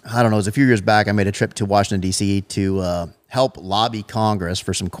know, it was a few years back, I made a trip to Washington, D.C. to help lobby Congress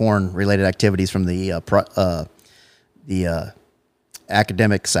for some corn-related activities from the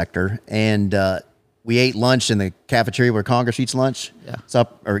academic sector. And we ate lunch in the cafeteria where Congress eats lunch. Yeah.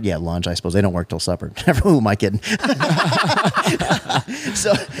 Lunch, I suppose. They don't work till supper. Who am I kidding?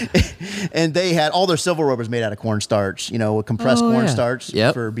 So, and they had all their silverware was made out of cornstarch, compressed cornstarch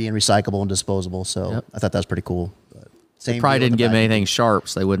for being recyclable and disposable. So I thought that was pretty cool. They probably didn't give them anything sharp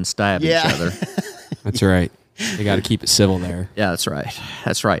so they wouldn't stab each other. That's right. They got to keep it civil there. Yeah, that's right.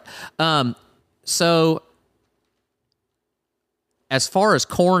 That's right. So as far as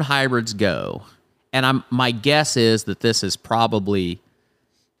corn hybrids go, and my guess is that this is probably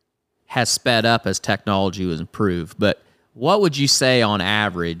has sped up as technology was improved, but what would you say on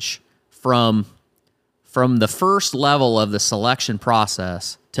average from the first level of the selection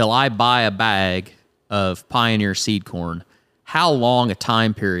process till I buy a bag of Pioneer seed corn, how long a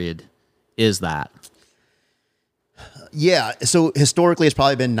time period is that? Yeah. So historically, it's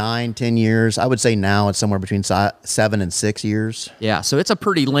probably been 9-10 years. I would say now it's somewhere between 7 and 6 years. Yeah. So it's a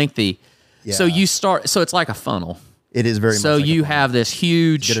pretty lengthy. Yeah. So so it's like a funnel. It is very much. So like you have this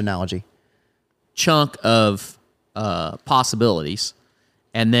huge good analogy chunk of possibilities.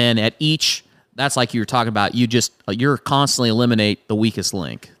 And then at each, that's like you were talking about, you're constantly eliminate the weakest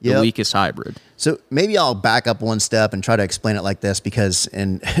link, the weakest hybrid. So maybe I'll back up one step and try to explain it like this because,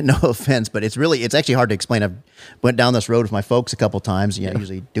 and no offense, but it's actually hard to explain. I've went down this road with my folks a couple times. I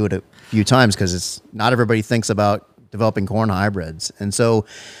usually do it a few times because it's not everybody thinks about developing corn hybrids. And so,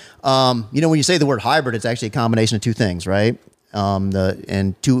 when you say the word hybrid, it's actually a combination of two things, right?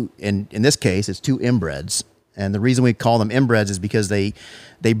 In this case, it's two inbreds. And the reason we call them inbreds is because they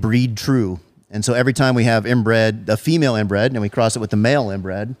breed true. And so every time we have inbred, the female inbred, and we cross it with the male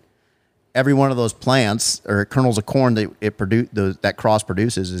inbred, every one of those plants or kernels of corn that cross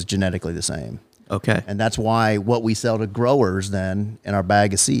produces is genetically the same. Okay. And that's why what we sell to growers then in our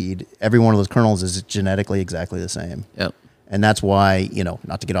bag of seed, every one of those kernels is genetically exactly the same. Yep. And that's why,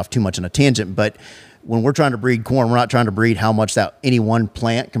 not to get off too much on a tangent, but when we're trying to breed corn, we're not trying to breed how much that any one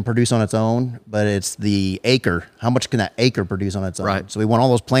plant can produce on its own, but it's the acre. How much can that acre produce on its own? Right. So we want all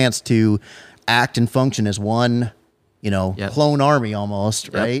those plants to act and function as one, clone army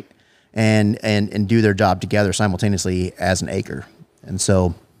almost, right? And do their job together simultaneously as an acre. And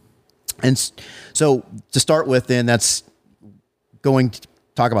so to start with, then that's going to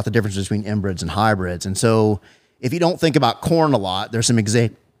talk about the difference between inbreds and hybrids. And so if you don't think about corn a lot, there's some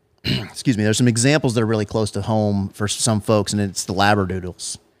there's some examples that are really close to home for some folks, and it's the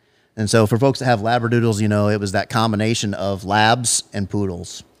labradoodles. And so for folks that have labradoodles, it was that combination of labs and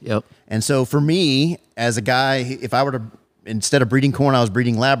poodles. Yep. And so for me, as a guy, if I were to, instead of breeding corn, I was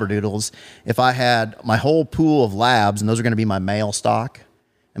breeding labradoodles. If I had my whole pool of labs, and those are going to be my male stock,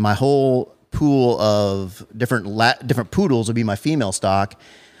 and my whole pool of different poodles would be my female stock.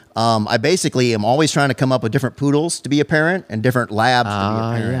 I basically am always trying to come up with different poodles to be a parent and different labs to be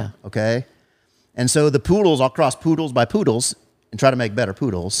a parent. Yeah. Okay. And so the poodles, I'll cross poodles by poodles and try to make better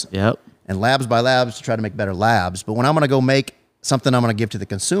poodles. Yep. And labs by labs to try to make better labs. But when I'm going to go make something I'm going to give to the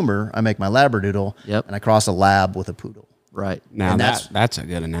consumer, I make my labradoodle and I cross a lab with a poodle. Right. Now that's a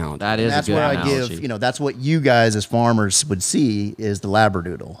good analogy. That is a good analogy. That's where I give, that's what you guys as farmers would see is the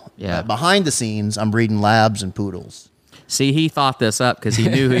labradoodle. Yeah. Behind the scenes, I'm breeding labs and poodles. See, he thought this up because he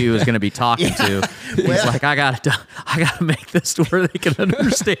knew who he was going to be talking to. He's like, I gotta make this to where they can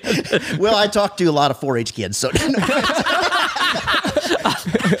understand it. Well, I talked to a lot of 4-H kids, so.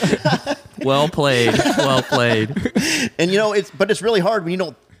 Well played. Well played. And it's really hard when you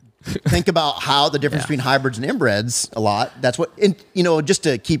don't think about how the difference between hybrids and inbreds a lot. That's what, just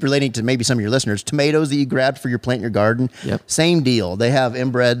to keep relating to maybe some of your listeners, tomatoes that you grabbed for your plant in your garden, same deal. They have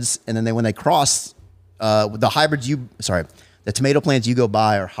inbreds, and then when they cross. The tomato plants you go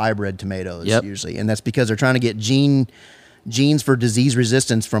buy are hybrid tomatoes usually. And that's because they're trying to get genes for disease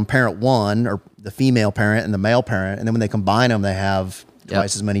resistance from parent one, or the female parent and the male parent. And then when they combine them, they have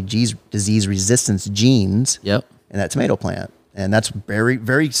twice as many disease resistance genes in that tomato plant. And that's very,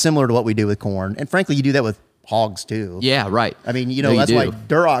 very similar to what we do with corn. And frankly, you do that with hogs too. Yeah, right. I mean, that's why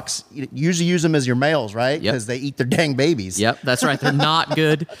Durocs usually use them as your males, right? Because they eat their dang babies. Yep, that's right. They're not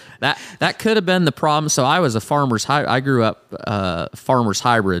good. That could have been the problem. So I was I grew up, farmer's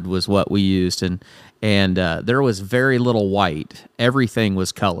hybrid was what we used, and there was very little white. Everything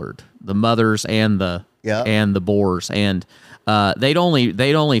was colored. The mothers and the boars, and they'd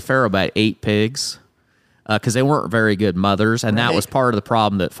only farrow about 8 pigs. Because they weren't very good mothers, and that was part of the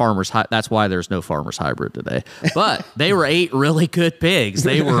problem that that's why there's no farmer's hybrid today. But they were 8 really good pigs.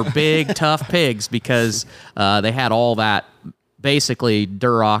 They were big, tough pigs because they had all that, basically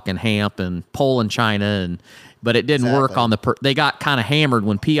Duroc and Hamp and Poland China, but it didn't work on they got kind of hammered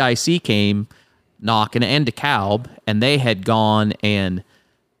when PIC came knocking, and DeKalb, and they had gone and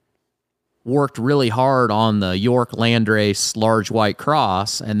worked really hard on the York Landrace large white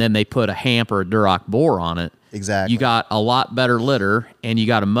cross, and then they put a Hamp or a Duroc boar on it. Exactly. You got a lot better litter, and you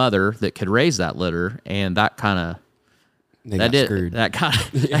got a mother that could raise that litter, and that kind of that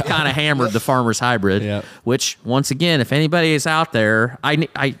kind of hammered the Farmer's Hybrid. Yep. Which, once again, if anybody is out there,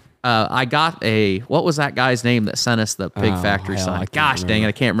 I got a, what was that guy's name that sent us the Pig Factory hell, sign? I can't Gosh dang it, remember.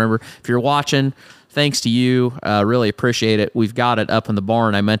 I can't remember. If you're watching, thanks to you. Really appreciate it. We've got it up in the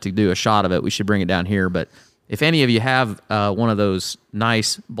barn. I meant to do a shot of it. We should bring it down here. But if any of you have one of those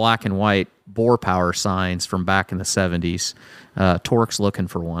nice black and white bore power signs from back in the 70s, Torque's looking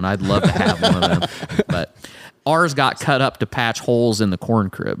for one. I'd love to have one of them. But ours got cut up to patch holes in the corn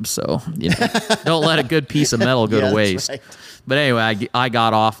crib. So, don't let a good piece of metal go Yeah, to that's waste. right. But anyway, I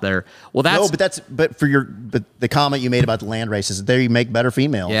got off there. Well, but the comment you made about the land races, they make better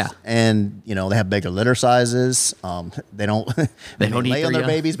females. Yeah. And they have bigger litter sizes. They don't They don't eat lay on their their young.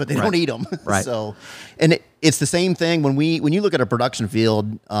 babies, but they Right. don't eat them. Right. So, and it's the same thing when you look at a production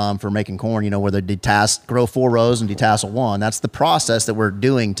field for making corn, where they grow 4 rows and detassel 1. That's the process that we're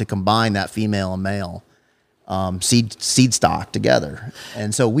doing to combine that female and male seed stock together.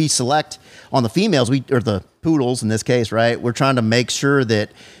 And so we select on the females, or the poodles in this case, right? We're trying to make sure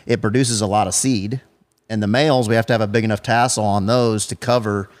that it produces a lot of seed. And the males, we have to have a big enough tassel on those to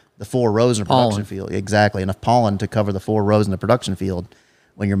cover the 4 rows in the production field. Exactly. Enough pollen to cover the 4 rows in the production field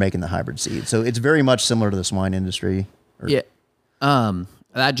when you're making the hybrid seed. So it's very much similar to the swine industry. Yeah.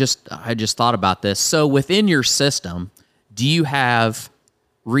 I just thought about this. So within your system, do you have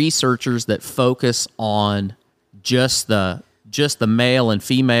researchers that focus on just the male and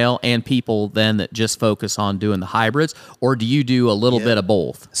female, and people then that just focus on doing the hybrids, or do you do a little bit of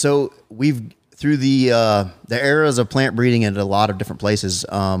both? So we've, through the eras of plant breeding at a lot of different places,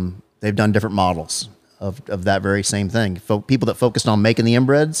 they've done different models of that very same thing. People that focused on making the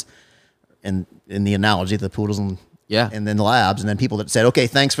inbreds, and in the analogy, the poodles and then the labs, and then people that said, okay,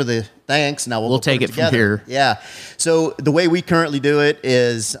 thanks. Now we'll take put it from here. Yeah. So the way we currently do it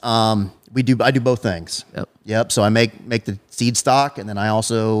is I do both things. Yep. So I make the seed stock, and then I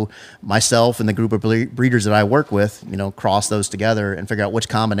also, myself and the group of breeders that I work with, cross those together and figure out which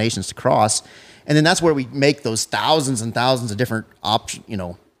combinations to cross. And then that's where we make those thousands and thousands of different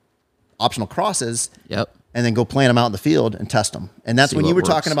optional crosses. Yep. And then go plant them out in the field and test them. And that's See when what you were works.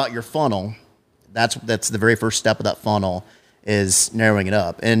 talking about your funnel. That's the very first step of that funnel, is narrowing it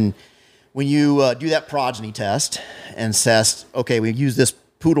up. And when you do that progeny test and test, okay, we use this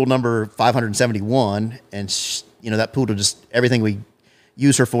poodle number 571, and that poodle, just everything we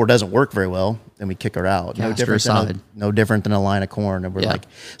use her for doesn't work very well, then we kick her out. Cast her aside. No different than a line of corn. And we're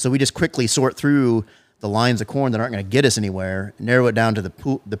so we just quickly sort through the lines of corn that aren't going to get us anywhere, narrow it down to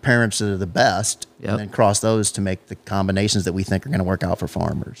the parents that are the best, and then cross those to make the combinations that we think are going to work out for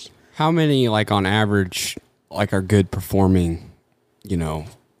farmers. How many, on average, are good performing,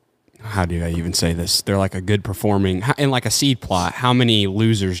 how do I even say this? They're a good performing, in a seed plot, how many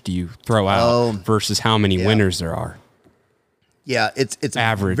losers do you throw out versus how many winners there are? Yeah, it's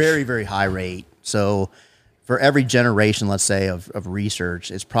average. A very, very high rate. So for every generation, let's say, of research,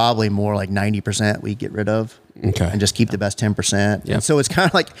 it's probably more like 90% we get rid of, and just keep the best 10%. And so it's kind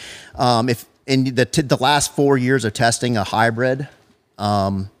of like if in the last 4 years of testing a hybrid,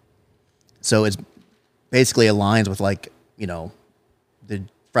 so it's basically aligns with the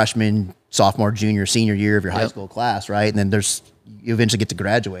freshman, sophomore, junior, senior year of your high school class, right? And then you eventually get to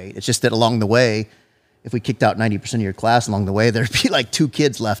graduate. It's just that along the way, if we kicked out 90% of your class along the way, there'd be 2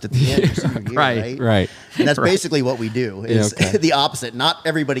 kids left at the end of your senior year, Right. And that's basically what we do. Is the opposite. Not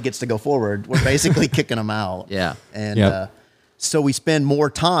everybody gets to go forward. We're basically kicking them out. Yeah. And so we spend more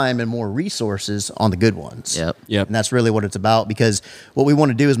time and more resources on the good ones. Yep. And that's really what it's about, because what we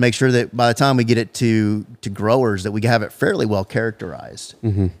want to do is make sure that by the time we get it to growers, that we have it fairly well characterized.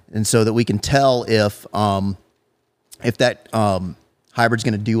 Mm-hmm. And so that we can tell if that hybrid's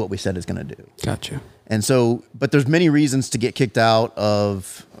going to do what we said it's going to do. Gotcha. And so, but there's many reasons to get kicked out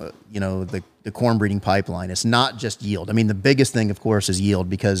of, the corn breeding pipeline. It's not just yield. I mean, the biggest thing, of course, is yield,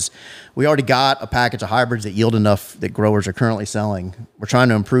 because we already got a package of hybrids that yield enough that growers are currently selling. We're trying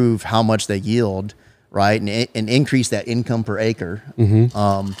to improve how much they yield, right, and increase that income per acre.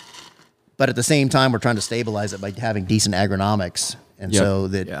 Mm-hmm. But at the same time, we're trying to stabilize it by having decent agronomics. And so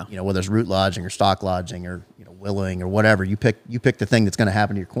that, whether it's root lodging or stock lodging or, willing or whatever, you pick the thing that's going to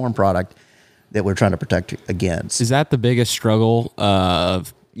happen to your corn product that we're trying to protect against. Is that the biggest struggle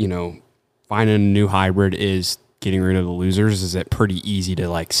of, finding a new hybrid, is getting rid of the losers? Is it pretty easy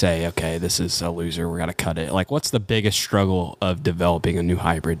to say, okay, this is a loser, we got to cut it? What's the biggest struggle of developing a new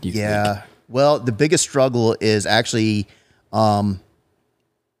hybrid, do you think? Well, the biggest struggle is actually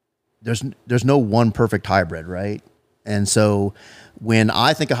there's no one perfect hybrid, right? And so when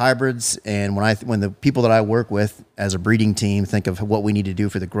I think of hybrids, and when the people that I work with as a breeding team think of what we need to do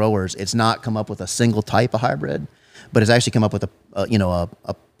for the growers, it's not come up with a single type of hybrid, but it's actually come up with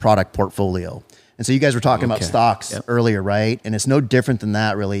a product portfolio. And so you guys were talking about stocks earlier, right? And it's no different than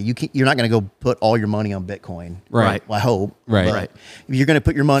that, really. You're not going to go put all your money on Bitcoin, right? Well, I hope, right. If you're going to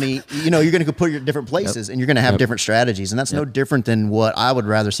put your money, you're going to go put your different places, and you're going to have different strategies. And that's no different than what I would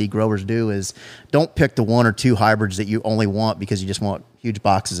rather see growers do. Is don't pick the one or two hybrids that you only want because you just want huge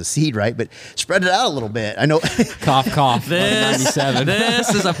boxes of seed, right? But spread it out a little bit. I know. cough. This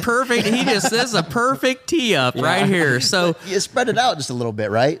is a perfect. This is a perfect tee up right here. So you spread it out just a little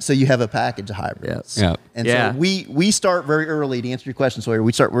bit, right? So you have a package of hybrids. Yeah. And so we start very early, to answer your question, Sawyer.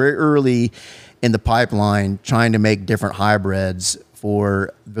 We start very early in the pipeline trying to make different hybrids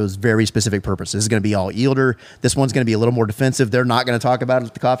for those very specific purposes. This is going to be all yielder. This one's going to be a little more defensive. They're not going to talk about it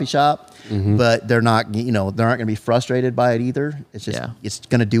at the coffee shop, but they're not going to be frustrated by it either. It's just it's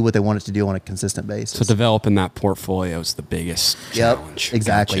going to do what they want it to do on a consistent basis. So developing that portfolio is the biggest challenge.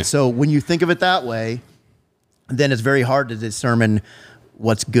 Exactly. Gotcha. So when you think of it that way, then it's very hard to determine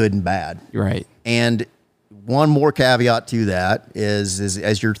what's good and bad. Right. And one more caveat to that is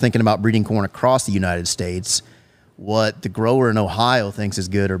as you're thinking about breeding corn across the United States, what the grower in Ohio thinks is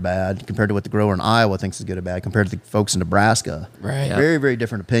good or bad compared to what the grower in Iowa thinks is good or bad compared to the folks in Nebraska. Right. Very, very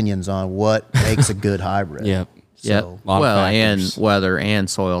different opinions on what makes a good hybrid. Yep. So, Well, and weather and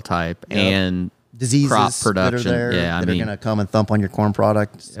soil type and diseases crop production. that are there are going to come and thump on your corn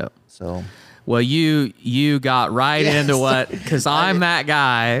product. Yep. So, well, you got right into what, because I'm that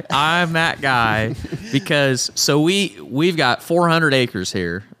guy because we've got 400 acres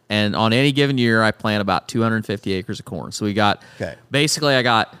here, and on any given year I plant about 250 acres of corn. So we got basically I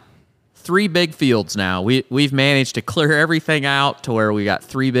got 3 big fields now. We've managed to clear everything out to where we got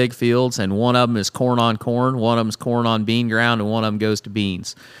 3 big fields, and one of them is corn on corn, one of them is corn on bean ground, and one of them goes to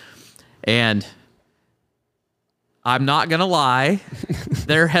beans. And I'm not gonna lie,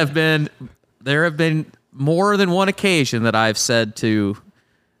 there have been more than one occasion that I've said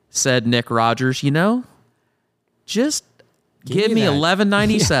Nick Rogers, just give me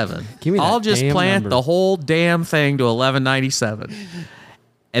 1197. Give me that I'll just damn plant number. the whole damn thing to 1197.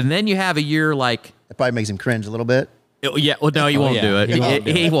 And then you have a year like, that probably makes him cringe a little bit. yeah, well, no, he won't do it.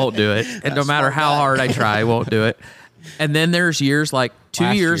 He won't do it. And no matter how hard I try, he won't do it. And then there's years like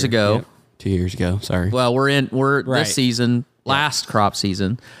 2 years ago. Yep. 2 years ago. Sorry. Well, we're Right. this season, last crop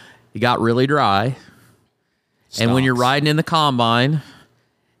season, it got really dry. And when you're riding in the combine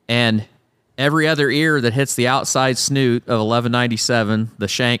and every other ear that hits the outside snoot of 1197, the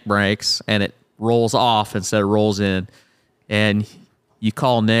shank breaks and it rolls off instead of rolls in. And you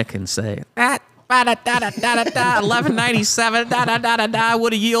call Nick and say, 1197,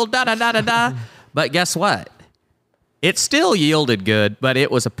 would have yield, But guess what? It still yielded good, but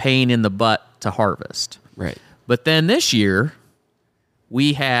it was a pain in the butt to harvest. Right. But then this year,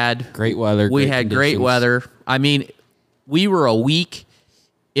 we had Great weather. We had great conditions. weather. I mean, we were a week.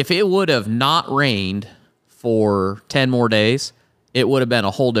 If it would have not rained for 10 more days, it would have been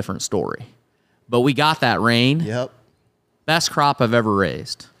a whole different story. But we got that rain. Yep. Best crop I've ever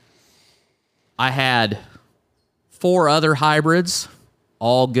raised. I had 4 other hybrids,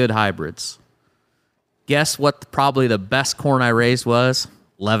 all good hybrids. Guess what probably the best corn I raised was?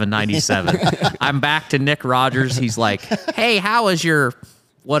 1197. I'm back to Nick Rogers. He's like, hey, how is your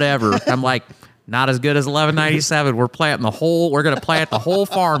whatever? I'm like, not as good as 1197. We're going to plant the whole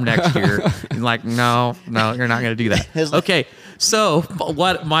farm next year. He's like, no, you're not going to do that. Okay. So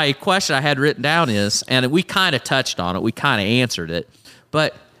what my question I had written down is, and we kind of touched on it, we kind of answered it,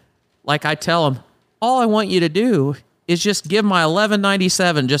 but like I tell him, all I want you to do is just give my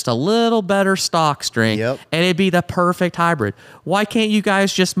 1197 just a little better stock strength, and it'd be the perfect hybrid. Why can't you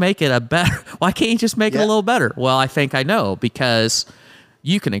guys just make it why can't you just make it a little better? Well, I think I know, because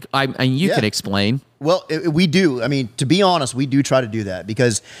you can can explain. Well, we do. I mean, to be honest, we do try to do that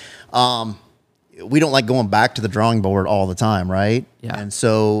because we don't like going back to the drawing board all the time, right? Yeah. And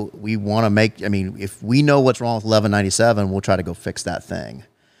so we want to if we know what's wrong with 1197, we'll try to go fix that thing.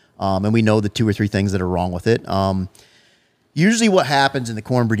 And we know the 2 or 3 things that are wrong with it. Usually what happens in the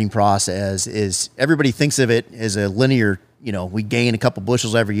corn breeding process is everybody thinks of it as a linear, we gain a couple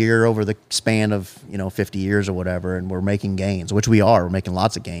bushels every year over the span of, 50 years or whatever, and we're making gains, which we are. We're making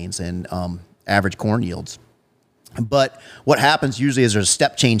lots of gains in average corn yields. But what happens usually is there's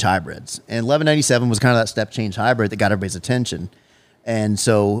step change hybrids. And 1197 was kind of that step change hybrid that got everybody's attention. And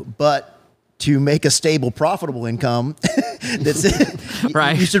so, but to make a stable, profitable income,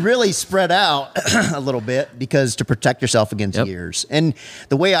 Right. you should really spread out a little bit because to protect yourself against years. And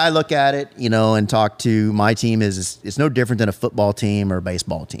the way I look at it, and talk to my team is it's no different than a football team or a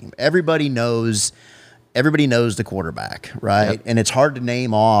baseball team. Everybody knows the quarterback, right? Yep. And it's hard to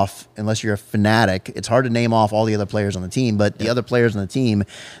name off, unless you're a fanatic, it's hard to name off all the other players on the team, but the other players on the team,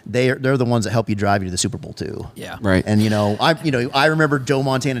 they're the ones that help you drive you to the Super Bowl too. Yeah. Right. And I remember Joe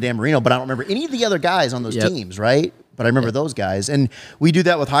Montana, Dan Marino, but I don't remember any of the other guys on those teams, right? But I remember those guys. And we do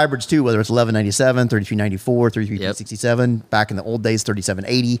that with hybrids too, whether it's 1197, 3394, 3367, back in the old days,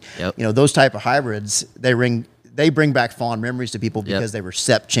 3780. Yep. Those type of hybrids, they bring back fond memories to people because they were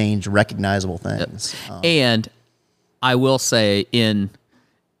step change, recognizable things. And I will say in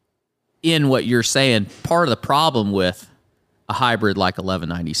what you're saying, part of the problem with a hybrid like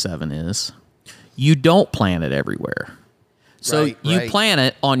 1197 is you don't plant it everywhere. So you plant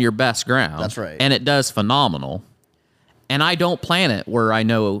it on your best ground. That's right. And it does phenomenal. And I don't plant it where I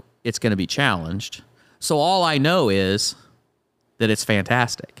know it's going to be challenged. So all I know is that it's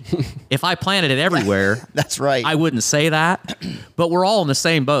fantastic. If I planted it everywhere, that's right. I wouldn't say that, but we're all in the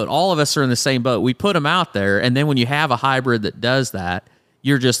same boat. All of us are in the same boat. We put them out there, and then when you have a hybrid that does that,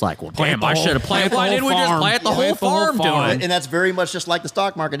 you're just like, well, damn, I should have planted. Why didn't we just plant the whole farm doing? And that's very much just like the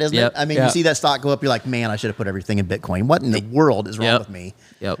stock market, isn't Yep. it? I mean, you see that stock go up, you're like, man, I should have put everything in Bitcoin. What in the world is wrong with me?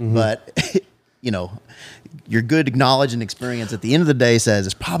 Yep. But, your good knowledge and experience at the end of the day says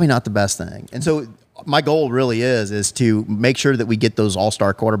it's probably not the best thing. And so my goal really is to make sure that we get those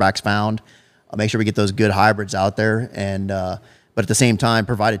all-star quarterbacks found, make sure we get those good hybrids out there, and but at the same time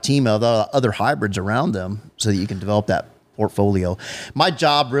provide a team of other hybrids around them so that you can develop that portfolio. My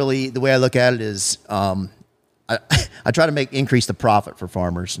job really, the way I look at it is I try to increase the profit for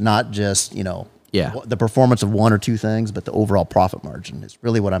farmers, not just, the performance of one or two things, but the overall profit margin is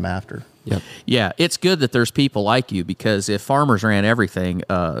really what I'm after. Yep. Yeah, it's good that there's people like you, because if farmers ran everything,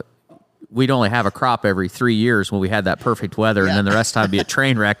 we'd only have a crop every 3 years when we had that perfect weather, and then the rest of the time it'd be a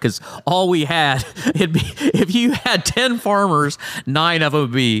train wreck, because all we had, if you had 10 farmers, 9 of them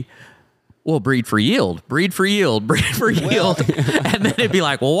would be, well, breed for yield. And then it'd be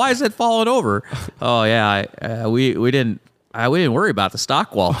like, well, why is it falling over? Oh, yeah, we didn't worry about the stock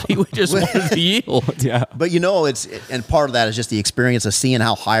quality. We just wanted the yield. Yeah. But and part of that is just the experience of seeing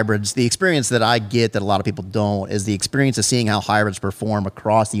how hybrids, the experience that I get that a lot of people don't, is the experience of seeing how hybrids perform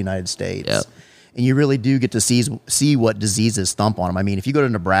across the United States. Yep. And you really do get to see what diseases thump on them. I mean, if you go to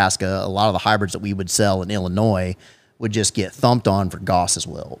Nebraska, a lot of the hybrids that we would sell in Illinois would just get thumped on for Goss's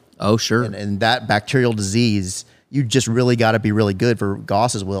wilt. Oh, sure. And that bacterial disease, you just really got to be really good for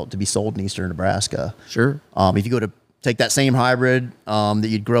Goss's wilt to be sold in eastern Nebraska. Sure. If you go to take that same hybrid that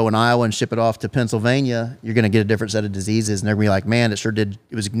you'd grow in Iowa and ship it off to Pennsylvania, you're going to get a different set of diseases. And they're going to be like, man, it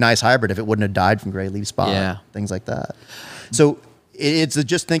was a nice hybrid if it wouldn't have died from gray leaf spot, things like that. So it's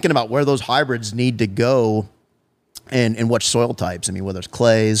just thinking about where those hybrids need to go and what soil types. I mean, whether it's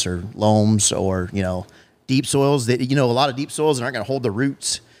clays or loams or, deep soils that, a lot of deep soils aren't going to hold the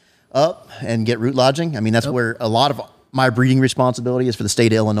roots up and get root lodging. I mean, that's where a lot of my breeding responsibility is for the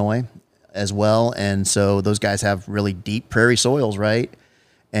state of Illinois as well. And so those guys have really deep prairie soils, right?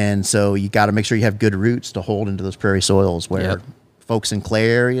 And so you got to make sure you have good roots to hold into those prairie soils where folks in clay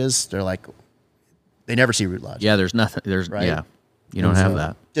areas, they're like, they never see root lodging. Yeah, there's nothing. You don't have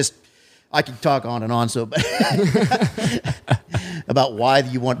that. Just, I could talk on and on about why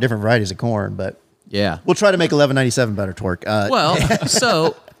you want different varieties of corn, but we'll try to make 1197 better, Torque.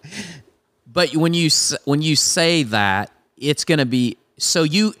 But when you say that, it's going to be, so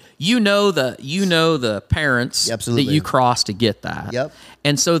you know the parents that you cross to get that. Yep.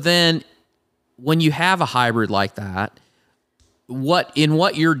 And so then when you have a hybrid like that, what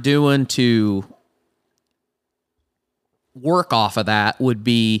you're doing to work off of that would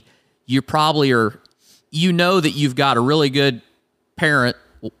be, you probably are, that you've got a really good parent,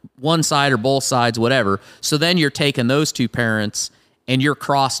 one side or both sides, whatever. So then you're taking those two parents and you're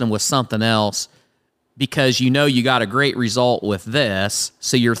crossing them with something else, because you got a great result with this.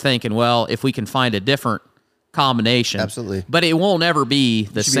 So you're thinking, well, if we can find a different combination. Absolutely. But it won't ever be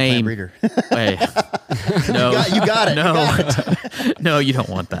the same. Be a breeder. Way. No. You got it. No. You got it. No, you don't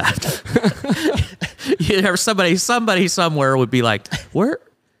want that. Somebody somewhere would be like,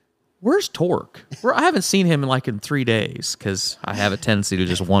 where's Torque? I haven't seen him in 3 days, because I have a tendency to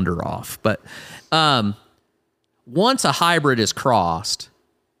just wander off. But once a hybrid is crossed,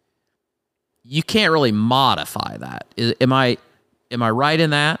 you can't really modify that. Am I right in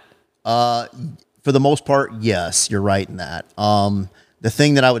that? For the most part, yes, you're right in that. The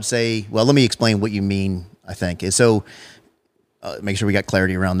thing that I would say, well, let me explain what you mean, I think, is so make sure we got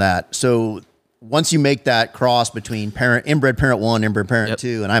clarity around that. So once you make that cross between inbred parent 1, inbred parent Yep.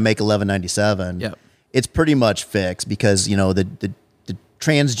 2, and I make 1197, Yep. it's pretty much fixed because, the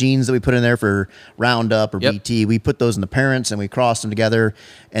trans genes that we put in there for Roundup or Yep. BT, we put those in the parents and we cross them together,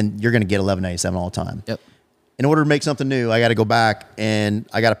 and you're going to get 1197 all the time. Yep. In order to make something new, I got to go back and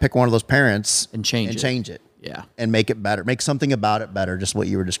I got to pick one of those parents And change it. Yeah. and make it better, make something about it better, just what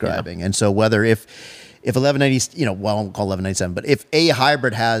you were describing. And so whether if 1190, well, I won't call 1197, but if a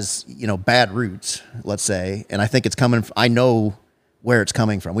hybrid has, bad roots, let's say, and I think it's coming, I know where it's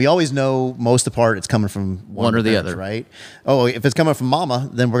coming from. We always know most of the part it's coming from One or the parents, other. right? Oh, if it's coming from mama,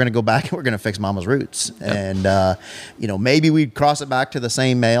 then we're going to go back and we're going to fix mama's roots. And, maybe we'd cross it back to the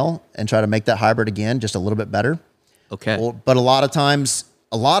same male and try to make that hybrid again, just a little bit better. Okay. But a lot of times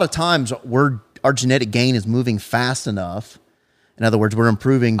our genetic gain is moving fast enough. In other words, we're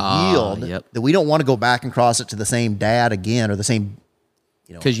improving yield Yep. that we don't want to go back and cross it to the same dad again or the same,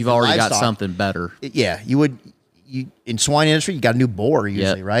 Because you've already got livestock. something better. You in swine industry, you got a new boar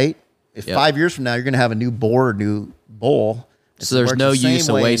usually, Yep. right? If Yep. 5 years from now you're going to have a new boar, new bull. So there's Works no the same use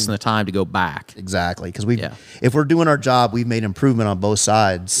of way wasting in- the time to go back. Exactly, because Yeah. if we're doing our job, we've made improvement on both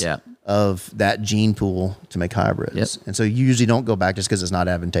sides Yeah. of that gene pool to make hybrids, Yep. and so you usually don't go back just because it's not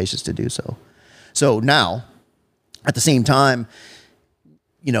advantageous to do so. So now, at the same time,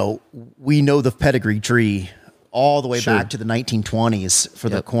 we know the pedigree tree all the way Sure. back to the 1920s for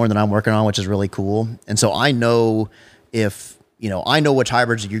the Yep. corn that I'm working on, which is really cool. And so I know I know which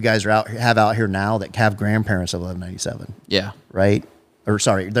hybrids you guys have out here now that have grandparents of 1197, Yeah. right? Or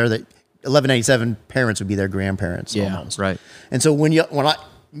sorry, they're the 1197 parents would be their grandparents. Yeah. Almost. Right. And so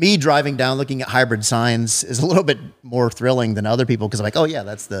me driving down looking at hybrid signs is a little bit more thrilling than other people because I'm like, oh yeah,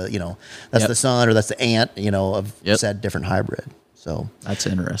 that's the Yep. the son or that's the aunt of Yep. said different hybrid. So That's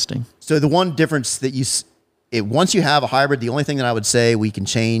interesting. the one difference that once you have a hybrid, the only thing that I would say we can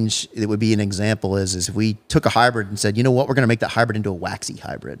change that would be an example is if we took a hybrid and said, you know what, we're going to make that hybrid into a waxy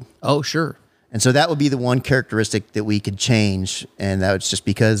hybrid. Oh, sure. And so that would be the one characteristic that we could change. And that's just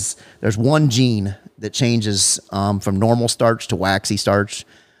because there's one gene that changes from normal starch to waxy starch.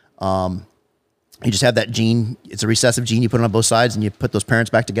 You just have that gene. It's a recessive gene. You put it on both sides and you put those parents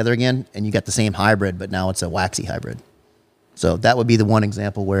back together again and you got the same hybrid, but now it's a waxy hybrid. So that would be the one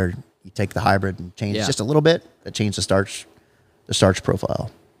example where you take the hybrid and change Yeah. just a little bit, that change the starch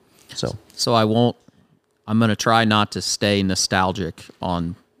profile. So I'm going to try not to stay nostalgic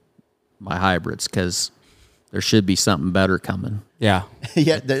on my hybrids because there should be something better coming. Yeah.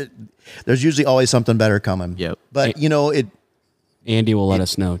 yeah, there's usually always something better coming. Yep. But Andy will let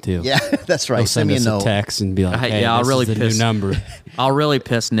us know too. yeah, that's right. He'll Send send me a us a note. text and be like, hey, I'll this really is the piss- new number. I'll really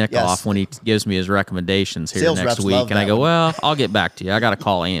piss Nick Yes. off when he gives me his recommendations here Sales next reps week. love And I that go, one. well, I'll get back to you. I got to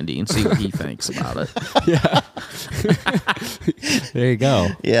call Andy and see what he thinks about it. There you go.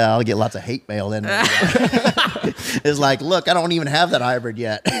 Yeah, I'll get lots of hate mail in. It's like, look, I don't even have that hybrid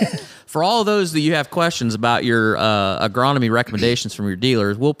yet. For all of those that you have questions about your agronomy recommendations from your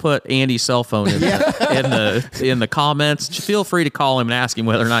dealers, we'll put Andy's cell phone in the comments. Feel free to call him and ask him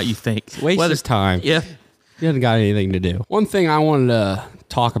whether or not you think Waste his time. Yeah, He hasn't got anything to do. One thing I wanted to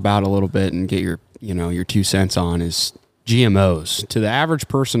talk about a little bit and get your 2 cents on is GMOs. To the average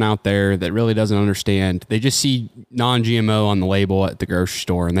person out there that really doesn't understand, they just see non-GMO on the label at the grocery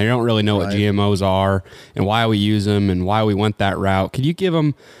store and they don't really know what GMOs are and why we use them and why we went that route. Could you give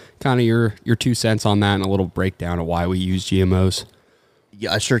them kind of your 2 cents on that and a little breakdown of why we use GMOs?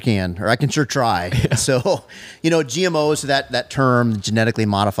 Yeah, I sure can, or I can sure try. So, GMOs, that term, genetically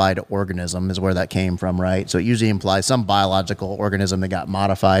modified organism, is where that came from, right? So it usually implies some biological organism that got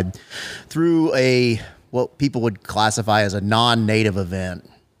modified through what people would classify as a non-native event.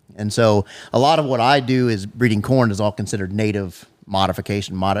 And so a lot of what I do is breeding corn is all considered native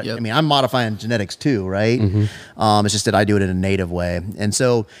modification. Yep. I mean, I'm modifying genetics too, right? Mm-hmm. It's just that I do it in a native way. And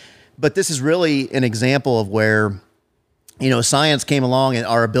so, but this is really an example of where science came along and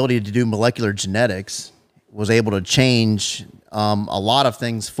our ability to do molecular genetics was able to change a lot of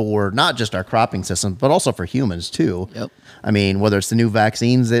things for not just our cropping system, but also for humans too. Yep. I mean, whether it's the new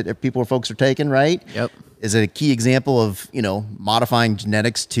vaccines that folks are taking, right? Yep. Is it a key example of, modifying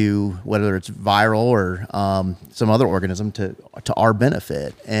genetics to whether it's viral or some other organism to our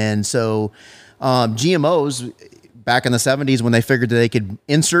benefit. And so GMOs back in the 70s when they figured that they could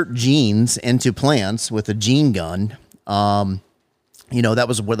insert genes into plants with a gene gun, that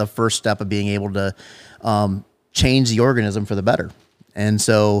was the first step of being able to change the organism for the better. And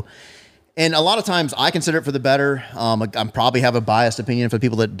so And a lot of times I consider it for the better. I probably have a biased opinion. For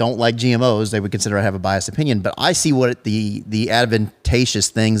people that don't like GMOs, they would consider I have a biased opinion. But I see what the advantageous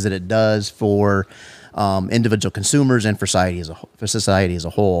things that it does for individual consumers and for society as a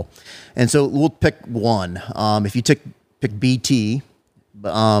whole. And so we'll pick one. If you pick BT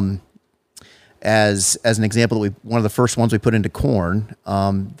as an example, one of the first ones we put into corn.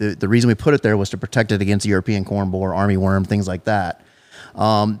 The reason we put it there was to protect it against European corn borer, armyworm, things like that.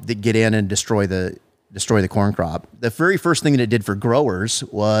 That get in and destroy the corn crop. The very first thing that it did for growers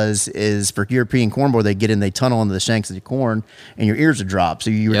is for European corn borer, they get in, they tunnel into the shanks of the corn, and your ears would drop. So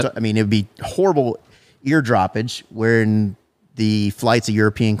it would be horrible ear droppage, wherein the flights of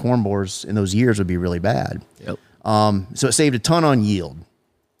European corn borers in those years would be really bad. Yep. So it saved a ton on yield.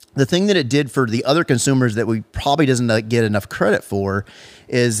 The thing that it did for the other consumers that we probably doesn't get enough credit for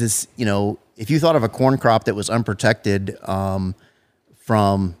is if you thought of a corn crop that was unprotected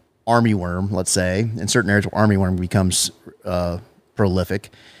from armyworm, let's say, in certain areas where armyworm becomes prolific,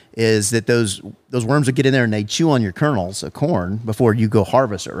 is that those worms would get in there and they chew on your kernels of corn before you go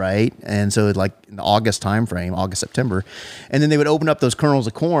harvest it, right? And so like in the August time frame, August, September, and then they would open up those kernels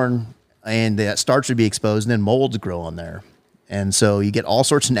of corn and that starch would be exposed and then molds grow on there. And so you get all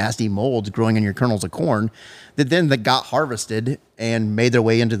sorts of nasty molds growing in your kernels of corn that got harvested and made their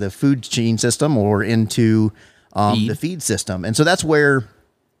way into the food chain system or into the feed system. And so that's where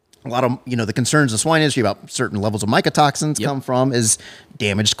a lot of, the concerns of the swine industry about certain levels of mycotoxins come from is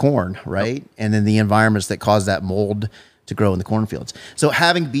damaged corn, right? Yep. And then the environments that cause that mold to grow in the cornfields. So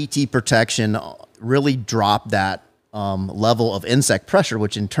having BT protection really dropped that level of insect pressure,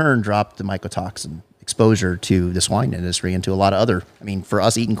 which in turn dropped the mycotoxin exposure to the swine industry and to a lot of other, for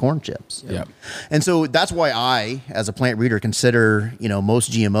us eating corn chips. Yep. And so that's why I, as a plant breeder, consider,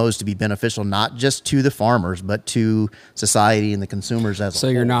 most GMOs to be beneficial, not just to the farmers, but to society and the consumers as a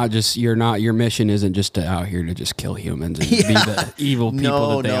whole. So your mission isn't just out here to just kill humans and be the evil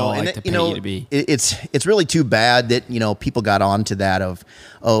people that they all like to pay you to be. It's really too bad that, people got onto that of,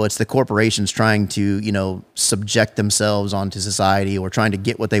 it's the corporations trying to, subject themselves onto society or trying to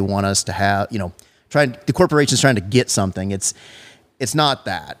get what they want us to have, the corporation's trying to get something. It's not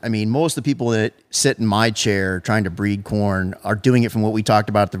that. Most of the people that sit in my chair trying to breed corn are doing it from what we talked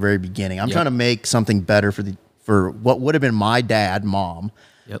about at the very beginning. I'm trying to make something better for what would have been my dad, mom,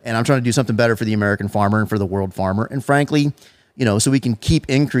 and I'm trying to do something better for the American farmer and for the world farmer. And frankly, so we can keep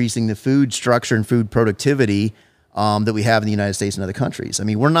increasing the food structure and food productivity that we have in the United States and other countries.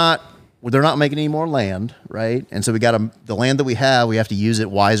 They're not making any more land, right? And so the land that we have to use it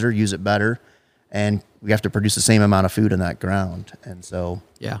wiser, use it better. And we have to produce the same amount of food on that ground. And so,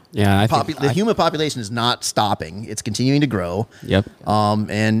 the human population is not stopping. It's continuing to grow. Yep.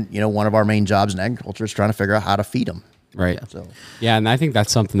 And, one of our main jobs in agriculture is trying to figure out how to feed them. Right. And I think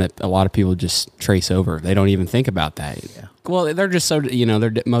that's something that a lot of people just trace over. They don't even think about that. Yeah. Well, they're just so,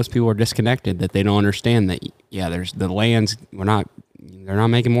 most people are disconnected that they don't understand that, there's the lands, they're not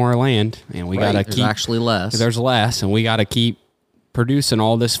making more land. And we got to keep. There's actually less. There's less. And we got to keep producing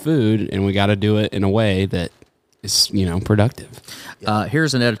all this food, and we got to do it in a way that is, productive.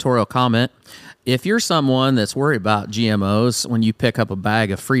 Here's an editorial comment. If you're someone that's worried about GMOs, when you pick up a bag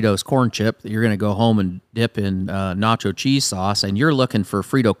of Fritos corn chip that you're going to go home and dip in nacho cheese sauce, and you're looking for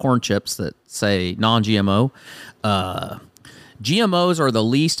Frito corn chips that say non-GMO, GMOs are the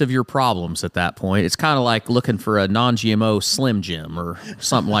least of your problems at that point. It's kind of like looking for a non-GMO Slim Jim or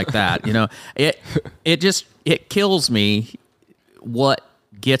something like that. It kills me what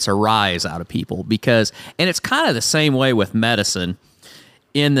gets a rise out of people and it's kind of the same way with medicine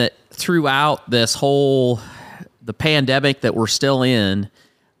in that throughout the pandemic that we're still in,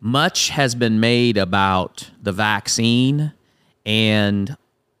 much has been made about the vaccine and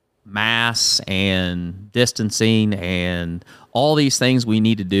masks and distancing and all these things we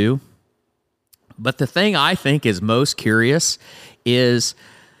need to do. But the thing I think is most curious is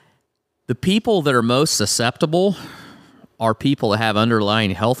the people that are most susceptible are people that have underlying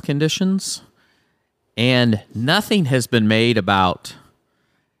health conditions, and nothing has been made about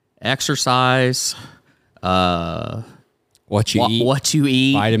exercise, what you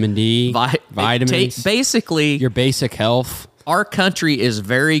eat, vitamin D, vitamins, basically your basic health. Our country is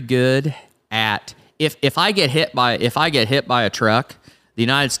very good at if I get hit by a truck, the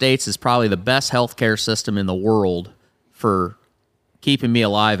United States is probably the best healthcare system in the world for keeping me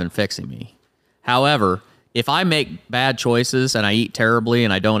alive and fixing me. However, if I make bad choices and I eat terribly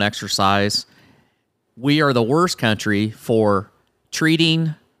and I don't exercise, we are the worst country for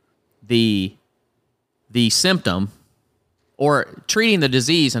treating the symptom or treating the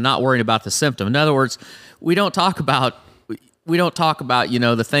disease and not worrying about the symptom. In other words, we don't talk about we don't talk about,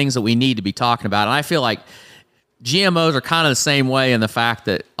 the things that we need to be talking about. And I feel like GMOs are kind of the same way in the fact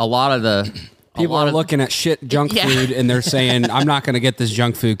that a lot of the People are looking at shit junk food and they're saying, I'm not going to get this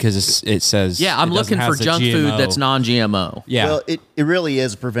junk food because it says, yeah, I'm looking for junk food that's non-GMO. Yeah. Well, it really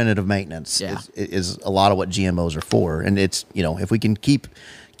is preventative maintenance. Yeah. Is a lot of what GMOs are for. And it's, if we can keep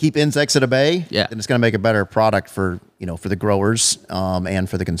insects at bay, yeah, then it's going to make a better product for the growers and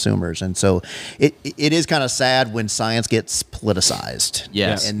for the consumers. And so it is kind of sad when science gets politicized.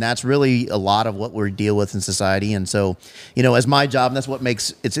 Yes. And that's really a lot of what we deal with in society. And so, as my job, and that's what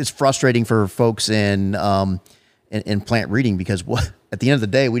makes it's frustrating for folks in plant breeding, because at the end of the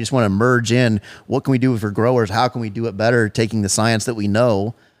day, we just want to merge in what can we do for growers? How can we do it better? Taking the science that we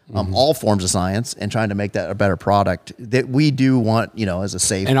know, all forms of science, and trying to make that a better product that we do want, as a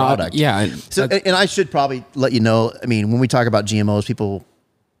safe product. And I should probably let you know, when we talk about GMOs,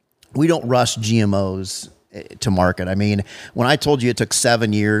 we don't rush GMOs to market. When I told you it took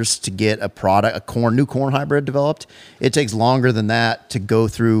 7 years to get a product, new corn hybrid developed, it takes longer than that to go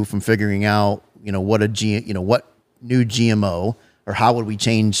through from figuring out, what new GMO, or how would we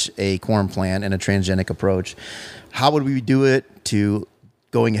change a corn plant in a transgenic approach? How would we do it, to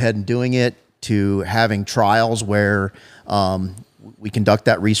going ahead and doing it, to having trials where we conduct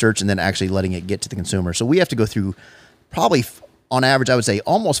that research and then actually letting it get to the consumer. So we have to go through probably, on average, I would say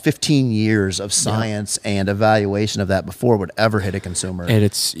almost 15 years of science and evaluation of that before it would ever hit a consumer.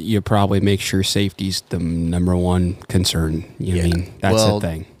 And you probably make sure safety's the number one concern. That's the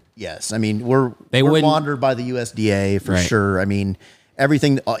thing. Yes. We're monitored by the USDA for sure.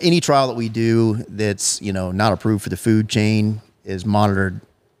 Everything, any trial that we do that's, not approved for the food chain is monitored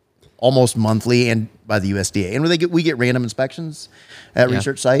almost monthly and by the USDA. And we get random inspections at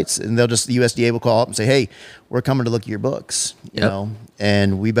research sites, and the USDA will call up and say, hey, we're coming to look at your books,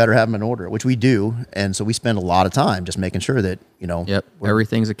 and we better have them in order, which we do. And so we spend a lot of time just making sure that,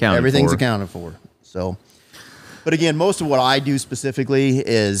 everything's accounted for. So, but again, most of what I do specifically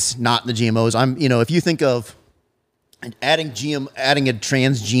is not the GMOs. If you think of adding a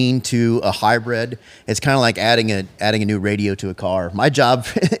transgene to a hybrid, it's kind of like adding a new radio to a car. My job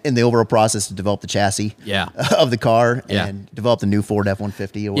in the overall process is to develop the chassis of the car and develop the new Ford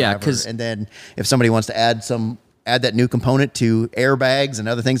F-150 or whatever. And then if somebody wants to add that new component to airbags and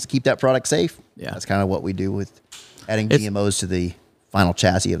other things to keep that product safe, that's kind of what we do with adding GMOs to the final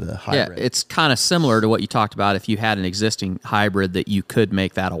chassis of the hybrid. Yeah, it's kind of similar to what you talked about if you had an existing hybrid that you could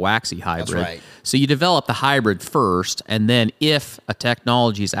make that a waxy hybrid. That's right. So you develop the hybrid first, and then if a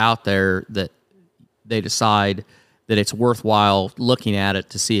technology is out there that they decide that it's worthwhile looking at it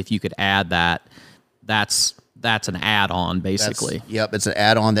to see if you could add that, that's an add-on, basically. It's an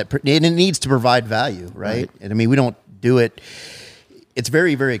add-on and it needs to provide value, right? And we don't do it. It's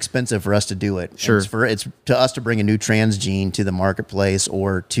very, very expensive for us to do it. Sure. It's to us to bring a new transgene to the marketplace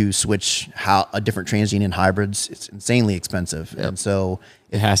or to switch a different transgene in hybrids. It's insanely expensive. And so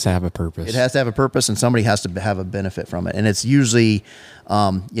it has to have a purpose. It has to have a purpose, and somebody has to have a benefit from it. And it's usually,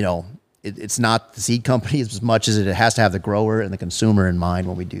 it's not the seed company as much as it has to have the grower and the consumer in mind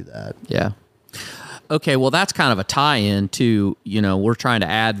when we do that. Yeah. Okay, well, that's kind of a tie-in to, we're trying to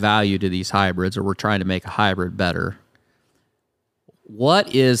add value to these hybrids, or we're trying to make a hybrid better.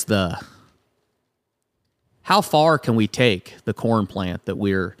 What is how far can we take the corn plant that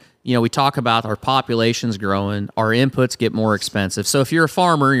we talk about our population's growing, our inputs get more expensive. So if you're a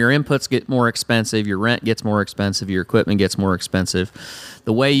farmer, your inputs get more expensive, your rent gets more expensive, your equipment gets more expensive.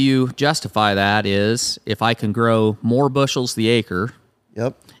 The way you justify that is if I can grow more bushels the acre,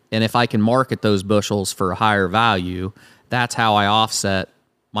 and if I can market those bushels for a higher value, that's how I offset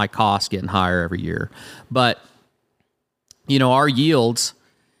my costs getting higher every year. But our yields,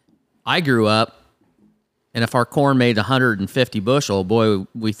 I grew up, and if our corn made 150 bushel, boy,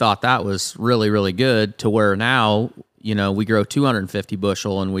 we thought that was really, really good, to where now, we grow 250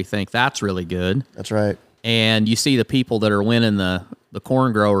 bushel and we think that's really good. That's right. And you see the people that are winning the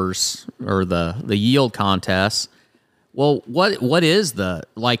corn growers or the yield contests. Well, what is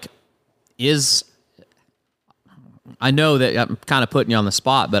I know that I'm kind of putting you on the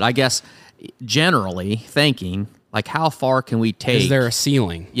spot, but I guess generally thinking, how far can we take? Is there a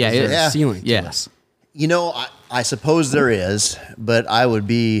ceiling? Yeah, is there a ceiling? Yes. I suppose there is, but I would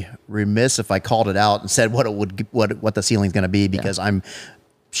be remiss if I called it out and said what the ceiling's going to be, because I'm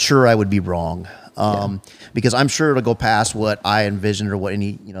sure I would be wrong. Because I'm sure it'll go past what I envisioned or what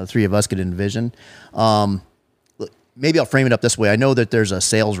any the three of us could envision. Maybe I'll frame it up this way. I know that there's a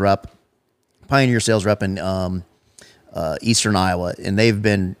pioneer sales rep in Eastern Iowa, and they've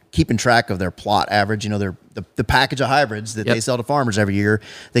been keeping track of their plot average. The package of hybrids that they sell to farmers every year.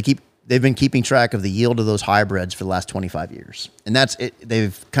 They keep they've been keeping track of the yield of those hybrids for the last 25 years. And that's it.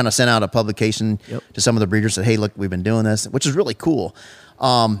 They've kind of sent out a publication to some of the breeders that, hey, look, we've been doing this, which is really cool.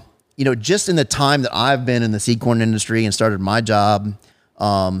 You know, just in the time that I've been in the seed corn industry and started my job,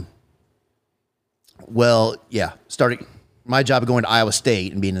 starting my job of going to Iowa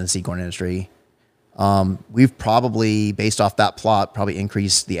State and being in the seed corn industry, we've probably, based off that plot, probably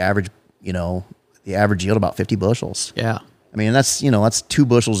increased the average yield about 50 bushels. Yeah. I mean, that's 2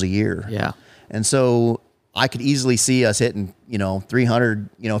 bushels a year. Yeah. And so I could easily see us hitting, 300,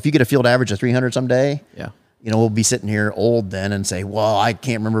 if you get a field average of 300 someday, we'll be sitting here old then and say, well, I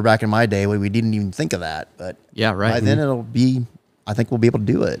can't remember back in my day when we didn't even think of that. But by then I think we'll be able to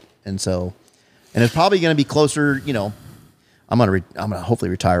do it. And so, and it's probably going to be closer, I'm going to hopefully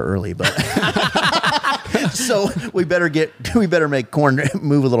retire early, but so we better make corn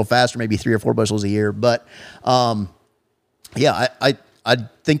move a little faster, maybe 3 or 4 bushels a year. But, I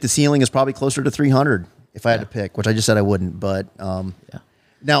think the ceiling is probably closer to 300 if I had to pick, which I just said I wouldn't. But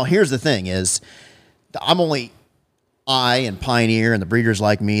now here's the thing is I and Pioneer and the breeders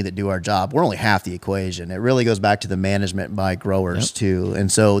like me that do our job, we're only half the equation. It really goes back to the management by growers too. And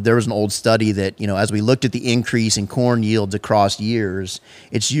so there was an old study that, as we looked at the increase in corn yields across years,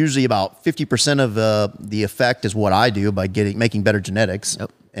 it's usually about 50% of the effect is what I do by making better genetics.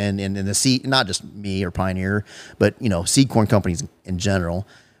 And the seed, not just me or Pioneer, but seed corn companies in general,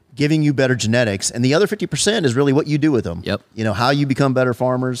 giving you better genetics. And the other 50% is really what you do with them. How you become better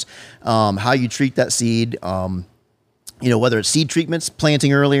farmers, how you treat that seed, whether it's seed treatments,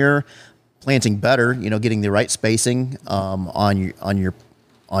 planting earlier, planting better, getting the right spacing on your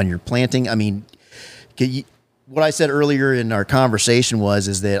planting. I mean, what I said earlier in our conversation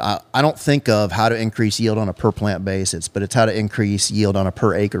is that I don't think of how to increase yield on a per plant basis, but it's how to increase yield on a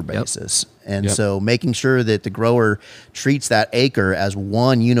per acre basis. And so making sure that the grower treats that acre as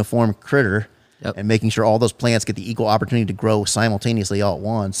one uniform critter and making sure all those plants get the equal opportunity to grow simultaneously all at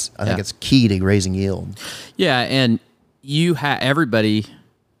once, I think it's key to raising yield. Yeah, and you have everybody,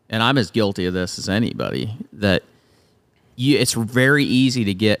 and I'm as guilty of this as anybody, that it's very easy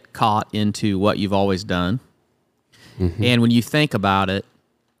to get caught into what you've always done. And when you think about it,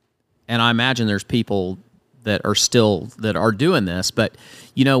 and I imagine there's people that are doing this, but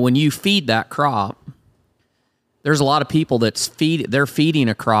when you feed that crop, there's a lot of people they're feeding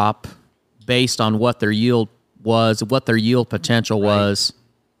a crop based on what their yield was, what their yield potential was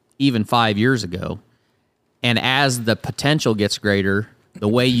even 5 years ago. And as the potential gets greater, the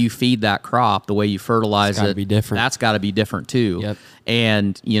way you feed that crop, the way you fertilize it, that's got to be different too.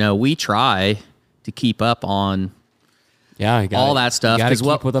 And, we try to keep up on all that stuff. You got to keep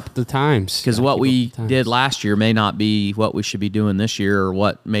up with the times. Because what we did last year may not be what we should be doing this year or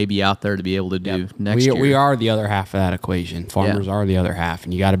what may be out there to be able to do next year. We are the other half of that equation. Farmers are the other half.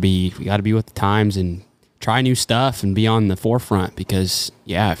 And you got to be with the times and try new stuff and be on the forefront because,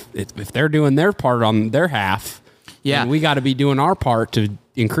 if they're doing their part on their half, we got to be doing our part to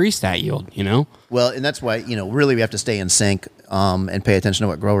increase that yield, Well, and that's why, really we have to stay in sync and pay attention to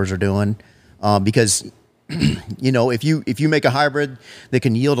what growers are doing because, if you make a hybrid that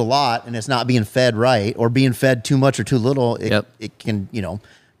can yield a lot and it's not being fed right or being fed too much or too little, it can,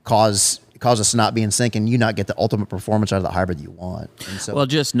 cause us to not be in sync and you not get the ultimate performance out of the hybrid you want. And so, well,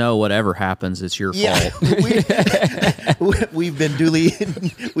 just know whatever happens, it's your fault. We've been duly,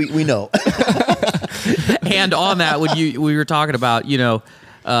 we know. And on that, we were talking about,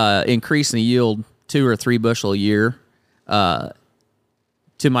 increasing the yield 2 or 3 bushel a year, to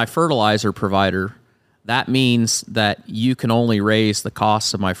my fertilizer provider, that means that you can only raise the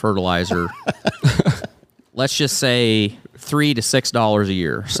costs of my fertilizer, let's just say $3 to $6 a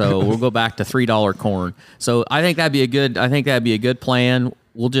year. So we'll go back to $3 corn. So I think that'd be a good plan.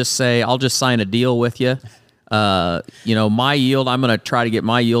 I'll just sign a deal with you. My yield, I'm going to try to get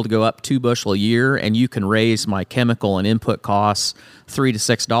my yield to go up 2 bushel a year, and you can raise my chemical and input costs $3 to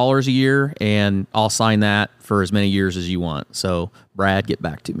 $6 a year, and I'll sign that for as many years as you want. So, Brad, get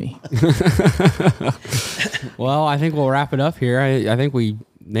back to me. Well, I think we'll wrap it up here. I think we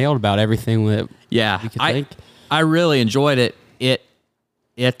nailed about everything that we could think. I really enjoyed it. It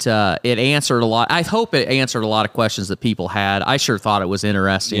answered a lot. I hope it answered a lot of questions that people had. I sure thought it was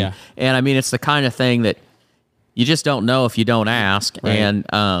interesting. Yeah. And I mean, it's the kind of thing that you just don't know if you don't ask. Right. And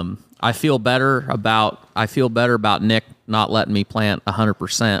I feel better about Nick not letting me plant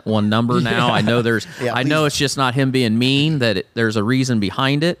 100% one number now. I know I know it's just not him being mean, that there's a reason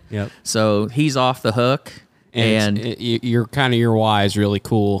behind it. So he's off the hook. And your why is really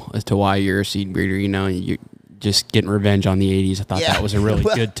cool as to why you're a seed breeder. You're just getting revenge on the 80s. I thought that was a really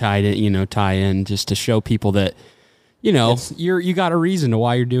good tie in just to show people that you know, you got a reason to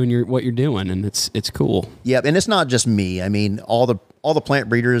why you're doing what you're doing, and it's cool. Yeah, and it's not just me. I mean, all the plant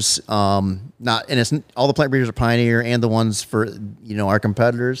breeders, all the plant breeders are Pioneer, and the ones for our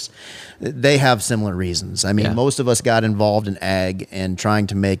competitors, they have similar reasons. I mean, most of us got involved in ag and trying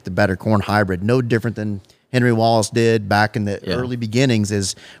to make the better corn hybrid, no different than Henry Wallace did back in the early beginnings.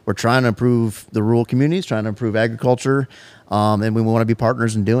 Is we're trying to improve the rural communities, trying to improve agriculture. And we want to be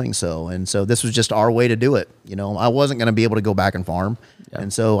partners in doing so. And so this was just our way to do it. I wasn't going to be able to go back and farm. Yep.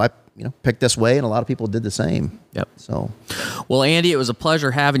 And so I, picked this way, and a lot of people did the same. Yep. So, well, Andy, it was a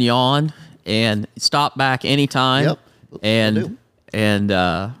pleasure having you on, and stop back anytime. Yep. And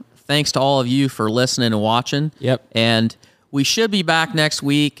thanks to all of you for listening and watching. Yep. And we should be back next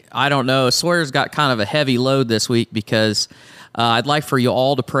week. I don't know. Sawyer's got kind of a heavy load this week because I'd like for you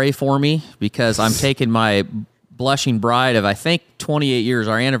all to pray for me, because I'm taking my blushing bride of, I think, 28 years.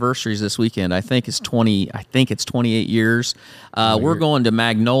 Our anniversary is this weekend. I think it's 28 years. We're going to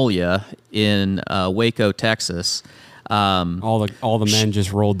Magnolia in Waco, Texas. All the men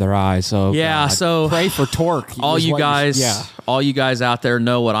just rolled their eyes. So yeah, God. so pray for Torque. All you guys out there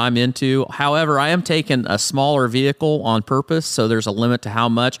know what I'm into. However, I am taking a smaller vehicle on purpose, so there's a limit to how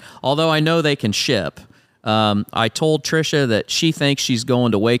much. Although I know they can ship. I told Tricia that she thinks she's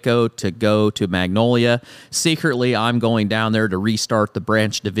going to Waco to go to Magnolia. Secretly, I'm going down there to restart the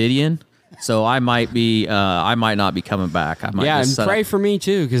Branch Davidian. So I might not be coming back. I might and pray for me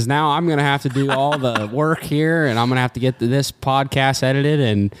too, because now I'm going to have to do all the work here, and I'm going to have to get this podcast edited,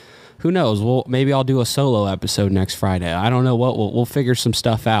 and who knows? Maybe I'll do a solo episode next Friday. I don't know what we'll figure some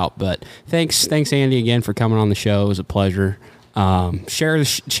stuff out. But thanks Andy again for coming on the show. It was a pleasure. Share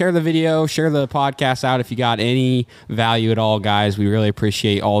the video, share the podcast out if you got any value at all, guys. We really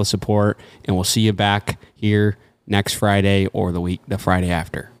appreciate all the support, and we'll see you back here next Friday or the Friday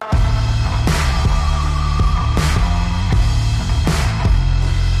after.